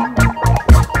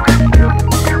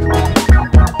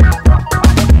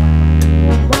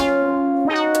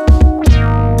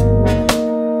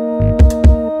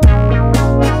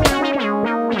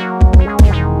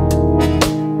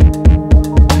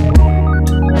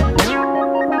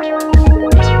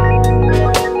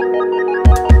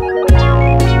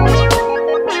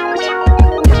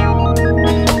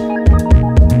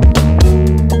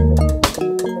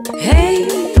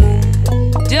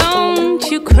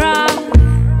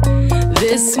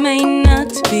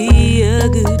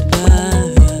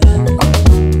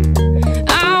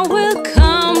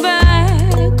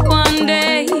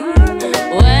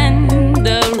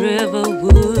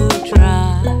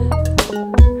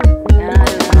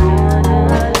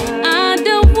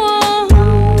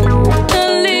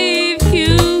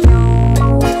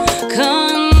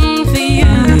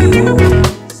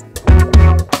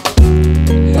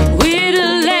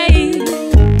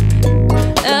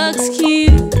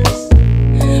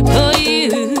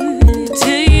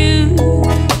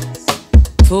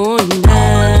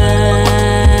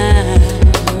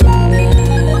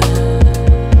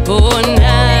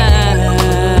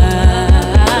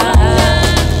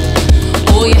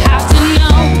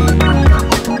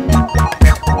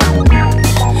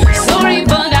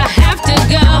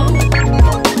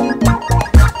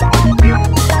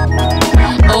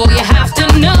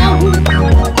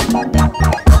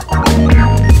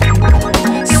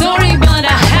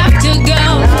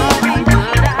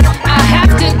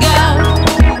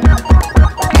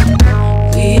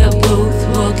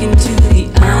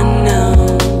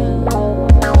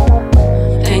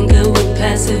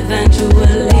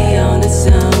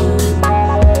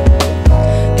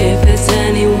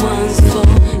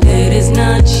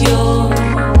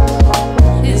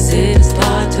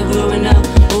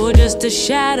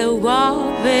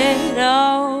 of it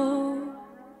all.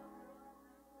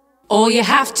 Oh, you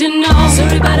have to know.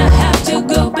 Sorry, but I have to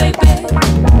go, baby.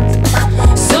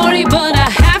 Sorry, but I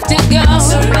have to go.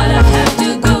 Sorry, but I have to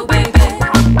go, baby.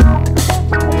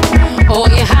 Oh,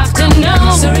 you have to know.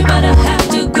 Sorry, but I have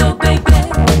to go, baby.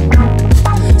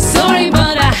 Sorry,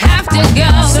 but I have to go.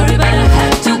 Sorry, but I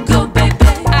have to go, baby.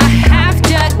 I have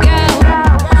to go.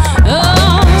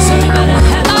 Oh, sorry, but I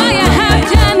have to go. Oh, you have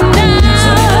to know.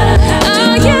 Sorry, but I have to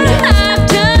go. Oh, you have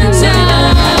to know.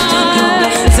 Sorry, but I have to go.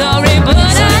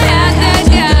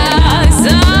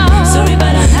 Sorry,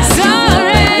 but I have to go. Sorry, but I have to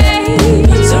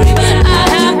go. Sorry, but I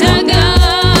have to go.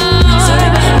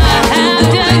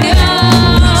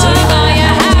 Sorry, but you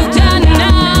have to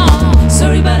know.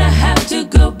 Sorry, but I have to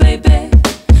go, baby.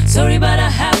 Sorry, but I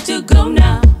have to go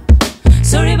now.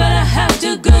 Sorry, but I have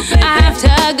to go, baby. I have to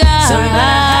go. Sorry, but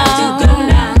I have to go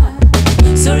now.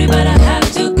 Sorry, but I have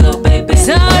to go, baby.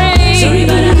 Sorry. Sorry,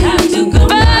 but I have to go.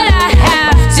 But I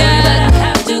have to. But I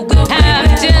have to go, baby.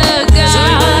 Have to go.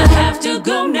 Sorry, but I have to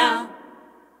go now.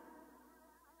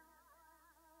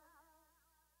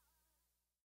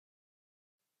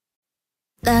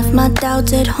 Left my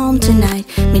doubts at home tonight.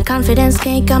 My confidence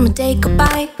can't come and take a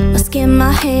bite. My skin,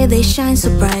 my hair, they shine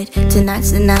so bright.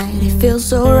 Tonight's the night, it feels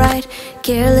so right.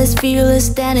 Careless, fearless,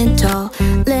 standing tall.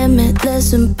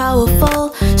 Limitless and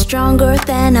powerful. Stronger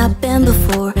than I've been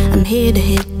before. I'm here to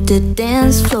hit the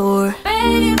dance floor.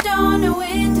 Baby, you don't know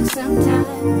it took some time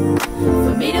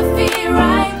for me to feel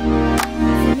right,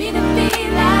 for me to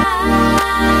feel like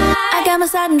I got my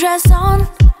satin dress on,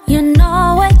 you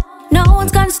know it. No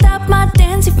one's gonna stop my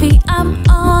dancing feet. I'm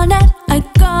on it,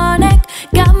 iconic.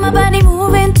 Got my body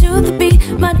moving to the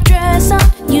beat. My dress on,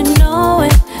 you know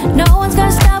it. No one's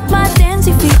gonna stop my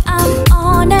dancing feet. I'm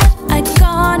on it,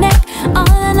 iconic. All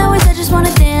I know is I just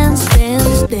wanna dance,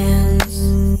 dance, dance.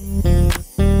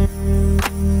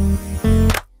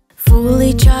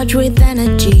 Fully charged with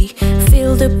energy.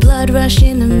 Feel the blood rush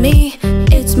into me.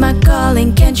 It's my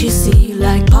calling, can't you see?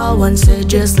 Like Paul once said,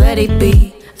 just let it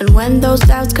be. And when those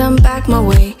doubts come back my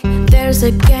way, there's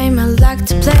a game I like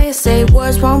to play. Say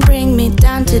words won't bring me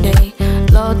down today.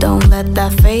 Lord, don't let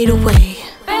that fade away.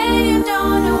 baby, you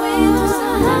don't know it took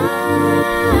some time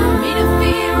for me to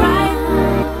feel right,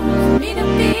 for me to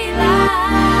feel like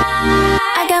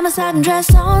I got my satin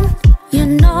dress on, you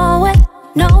know it.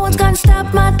 No one's gonna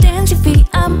stop my dancing feet.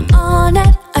 I'm on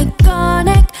it,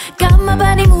 iconic. Got my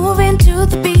body moving to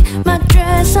the beat. My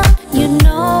dress on, you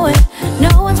know it.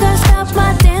 No one's gonna stop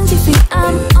my dancing feet.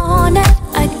 I'm on it,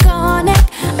 iconic.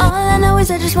 All I know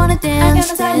is I just wanna dance. I got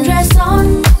my satin dress on,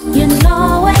 you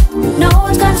know it. No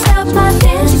one's gonna stop my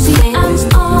dancing feet. I'm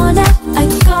on it,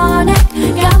 iconic.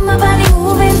 Got my body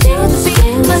moving to the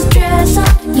beat. My dress on,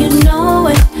 you know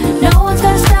it. No one's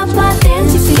gonna stop my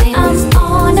dancing feet. I'm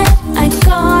on it,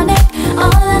 iconic.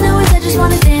 All I know is I just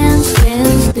wanna dance,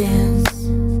 dance, dance.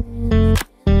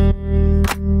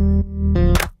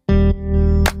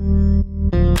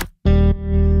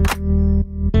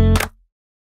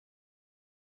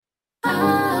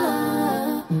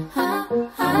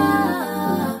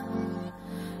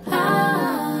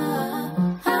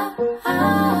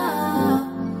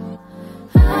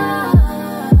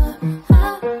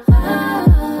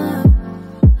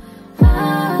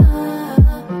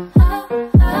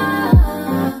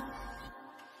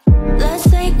 Let's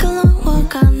take a long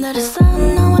walk under the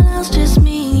sun. No one else, just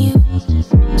me and you.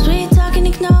 Sweet talking,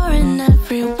 ignoring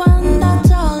everyone.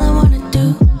 That's all I wanna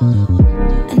do.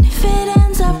 And if it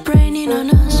ends up raining on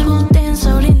us, we'll dance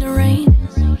out in the rain.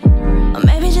 Or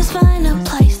maybe just find a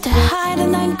place to hide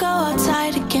and then go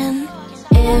outside again.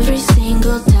 Every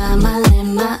single time I lay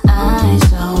my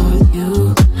eyes on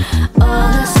you,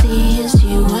 all I see is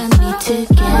you and me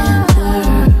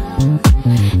together.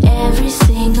 Every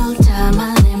single time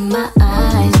I lay my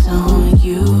eyes on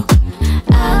you,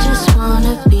 I just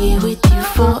wanna be with you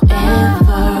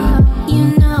forever. You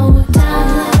know we're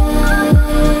timeless.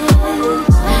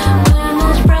 We're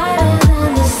much brighter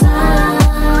than the sun.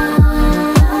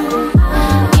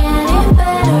 Getting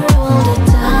better all the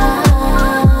time.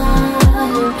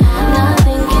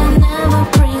 Nothing can ever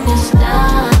bring us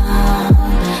down,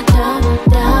 down,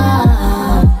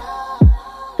 down.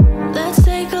 Let's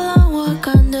take a long walk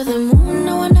under the moon.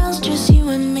 No one else, just you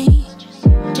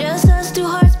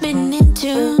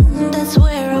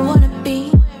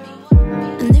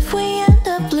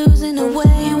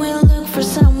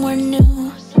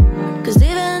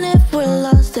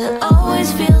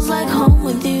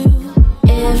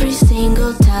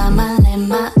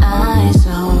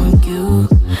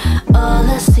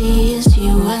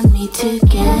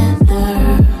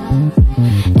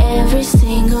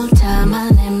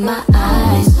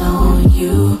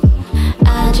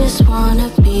just wanna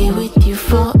be with you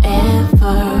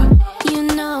forever. You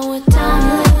know we're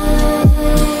timeless.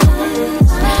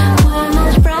 We're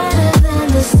much brighter than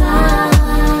the sun.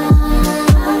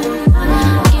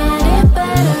 Getting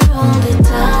better all the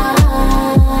time.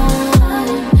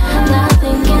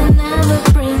 Nothing can ever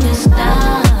bring us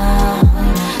down,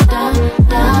 down,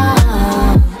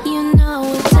 down. You know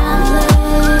we're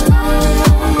timeless.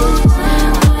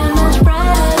 We're much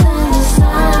brighter than the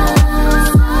sun.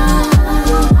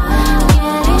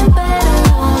 Getting better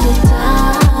all the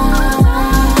time.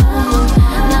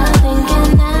 Nothing can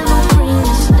ever bring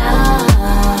us down,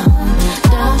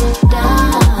 down, down.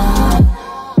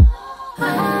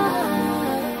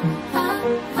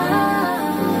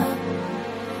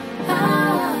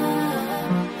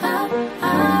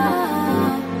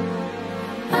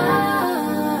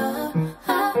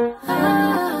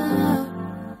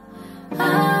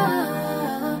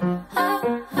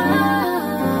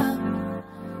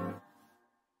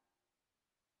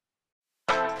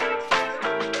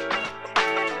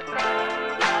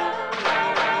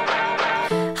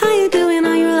 How you doing?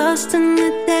 Are you lost in the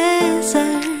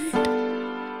desert?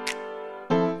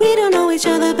 We don't know each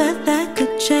other, but that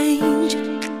could change.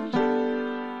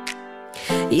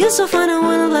 You're so fine, I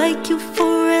wanna like you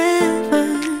forever.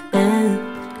 And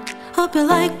hope you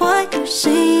like what you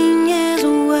sing as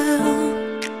well.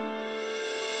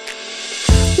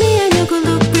 Me and you could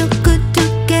look real good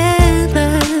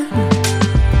together.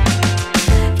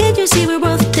 Can't you see we're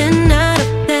both 10 out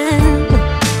of 10?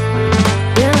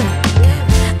 Yeah,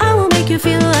 I will make you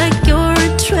feel like you're a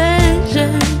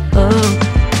treasure. Oh,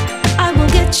 I will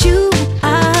get you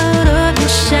out of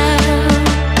your shell.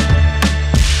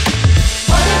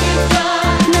 What have you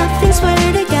done? Nothing,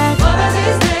 swear to God. What was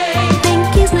his name? Think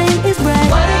his name is Brad.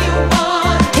 What do you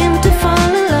want? Him to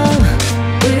fall in love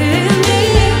with me.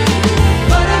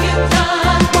 What have you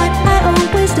done? What I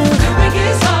always do. To break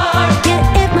his heart.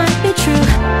 Yeah, it might be true.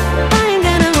 I ain't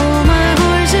gonna hold my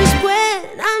horses when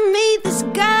I meet this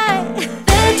guy.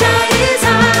 The tide is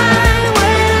high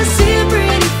when I see a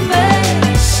pretty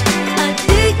face.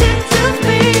 Addicted to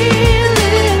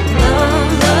feeling love,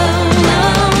 love,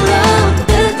 love, love.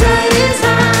 The tide is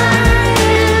high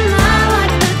and I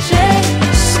like the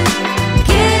chase.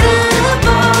 Get on a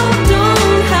boat,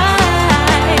 don't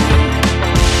hide.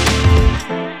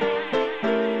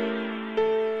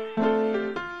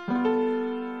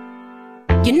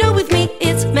 You know with me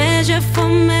it's measure for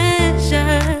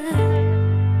measure.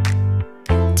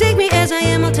 Take me as I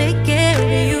am, I'll take care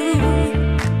of you.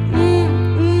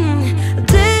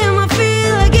 Damn, I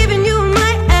feel like giving you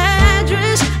my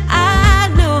address. I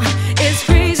know it's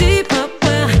crazy, but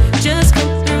well, just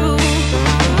come through.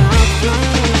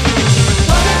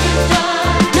 What have you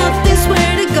done? Nothing, swear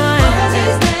to God. What was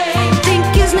his name? Think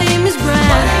his name is What Brad.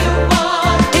 do you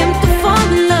want? Him to fall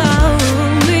in love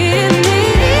with me.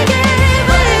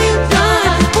 What have you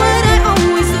done? What I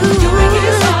always do. To break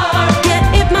his heart.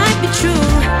 Yeah, it might be true.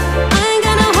 I ain't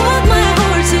gonna hold my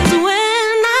horses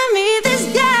when I meet this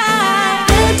guy.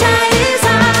 The tide is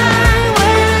high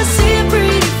when I see a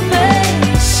pretty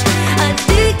face.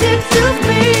 Addicted to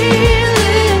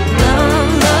feeling love,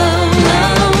 love,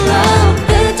 love, love.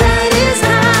 The tide is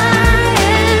high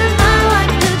and I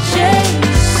like the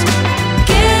chase.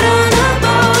 Get on a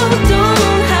boat,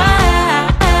 don't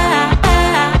hide.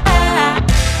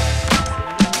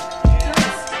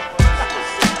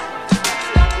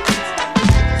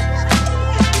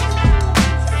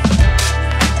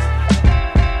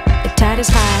 The tide is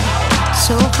high,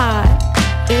 so high,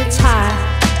 it's high,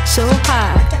 so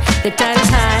high. The tide is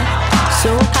high,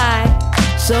 so high,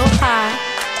 so high,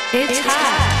 it's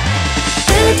high.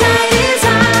 The tide is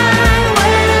high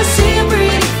when I see a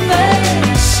pretty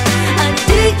face.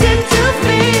 Addicted to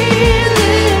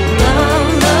feeling love,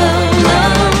 love,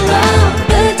 love, love.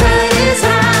 The tide is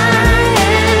high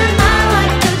and I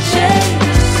like the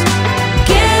chase.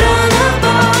 Get on a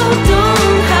boat,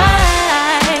 don't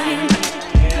hide.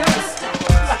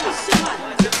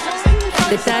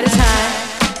 The tide is high,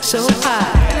 so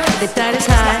high. The tide is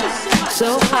high,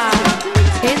 so high.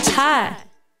 It's high.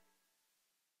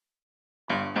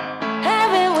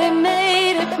 Haven't we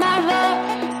made it, my love?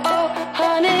 Oh,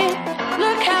 honey,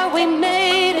 look how we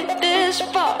made it this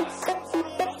far.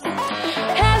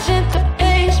 Hasn't the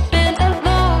pace been a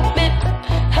long bit,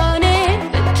 honey?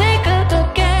 Take a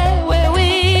look at where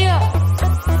we are.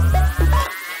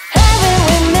 Haven't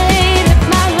we made it,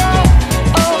 my love?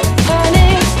 Oh,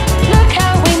 honey, look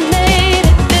how we made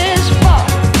it this far.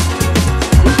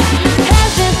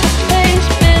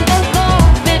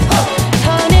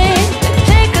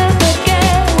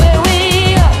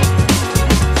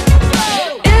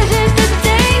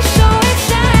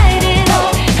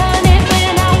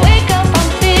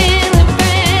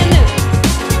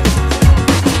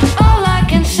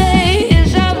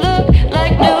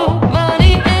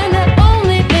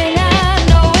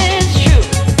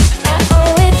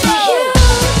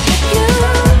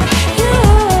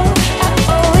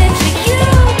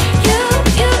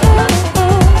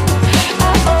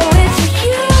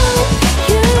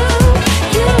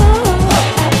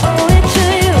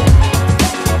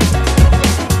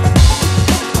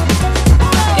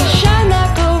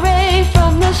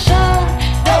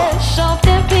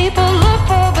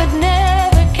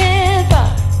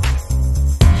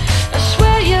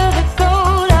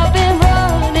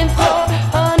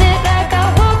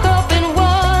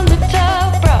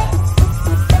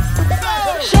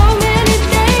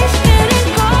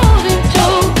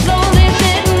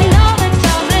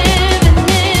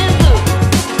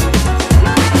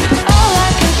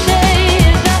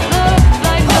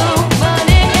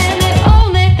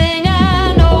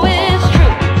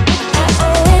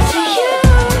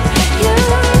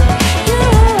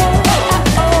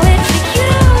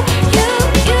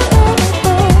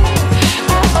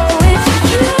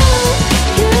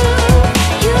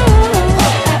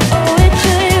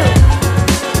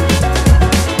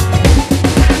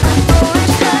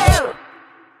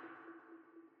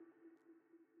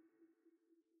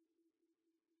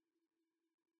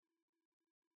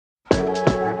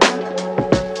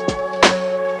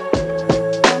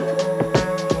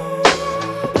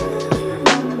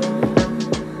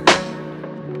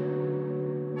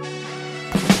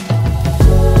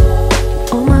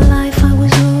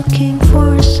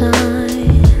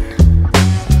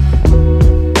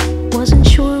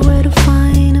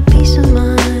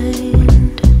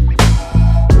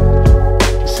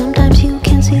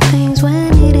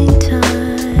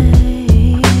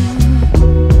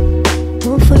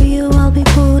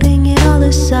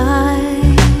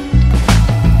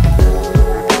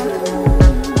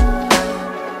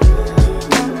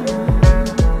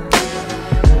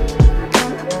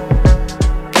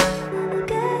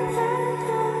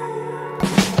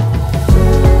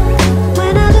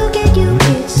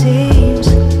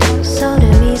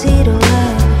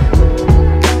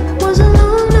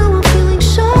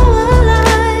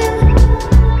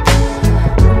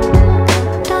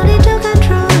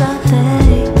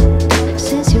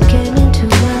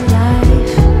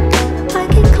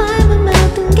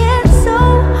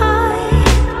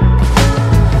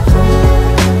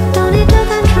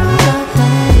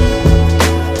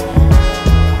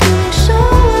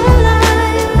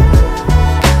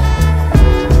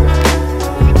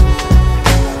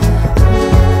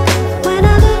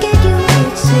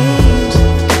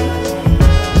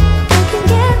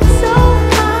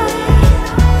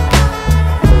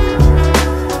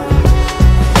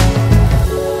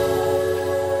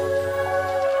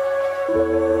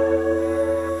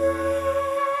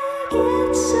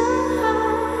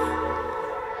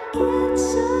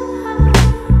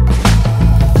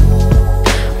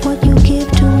 What you give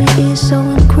to me is so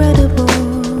incredible.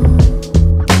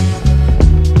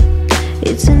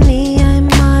 It's in me, I'm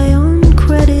my own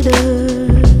creditor.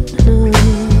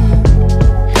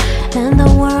 And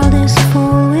the world is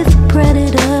full with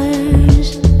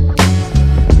predators.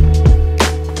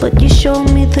 But you show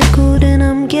me the good and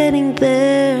I'm getting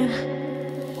there.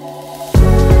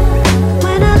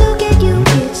 When I look at you,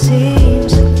 it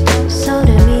seems so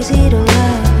damn easy to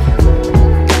love.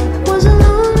 Was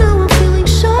alone, now I'm feeling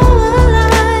so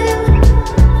alive.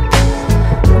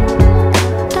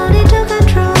 Don't need to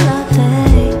control a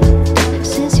thing.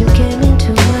 Since you came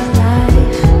into my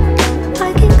life,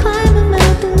 I can climb a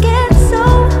mountain, get so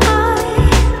high.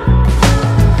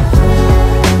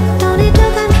 Don't need to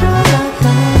control a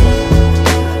thing.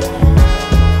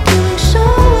 Feeling so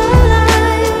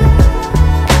alive.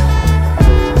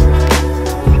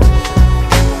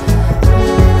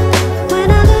 When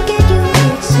I look at you,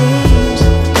 it seems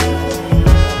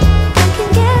I can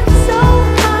get so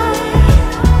high.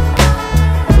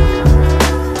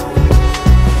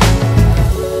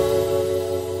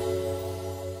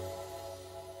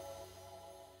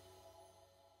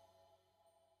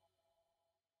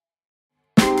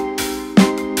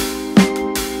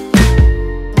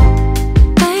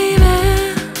 Baby,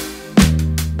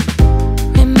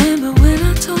 remember when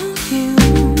I told you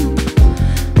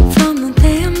from the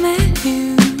day I met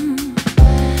you,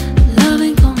 love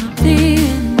ain't gonna be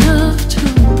enough to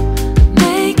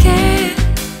make it.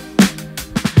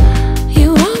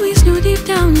 You always knew deep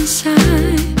down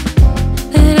inside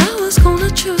that I was gonna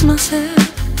choose myself,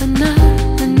 but not